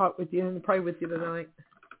got to talk with you and pray with you tonight.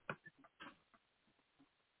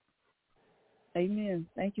 Amen.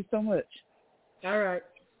 Thank you so much. All right.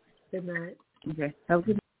 Good night. Okay. Have a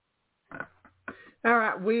good night. All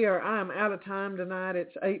right, I'm out of time tonight.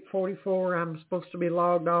 It's 8:44. I'm supposed to be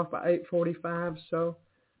logged off by 8:45. So,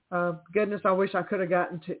 goodness, I wish I could have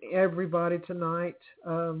gotten to everybody tonight.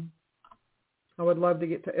 I would love to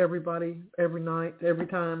get to everybody every night, every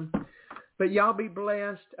time. But y'all be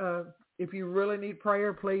blessed. If you really need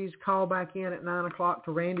prayer, please call back in at 9 o'clock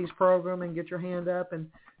to Randy's program and get your hand up, and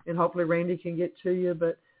hopefully Randy can get to you.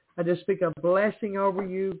 But I just speak a blessing over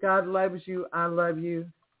you. God loves you. I love you.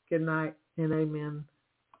 Good night and amen.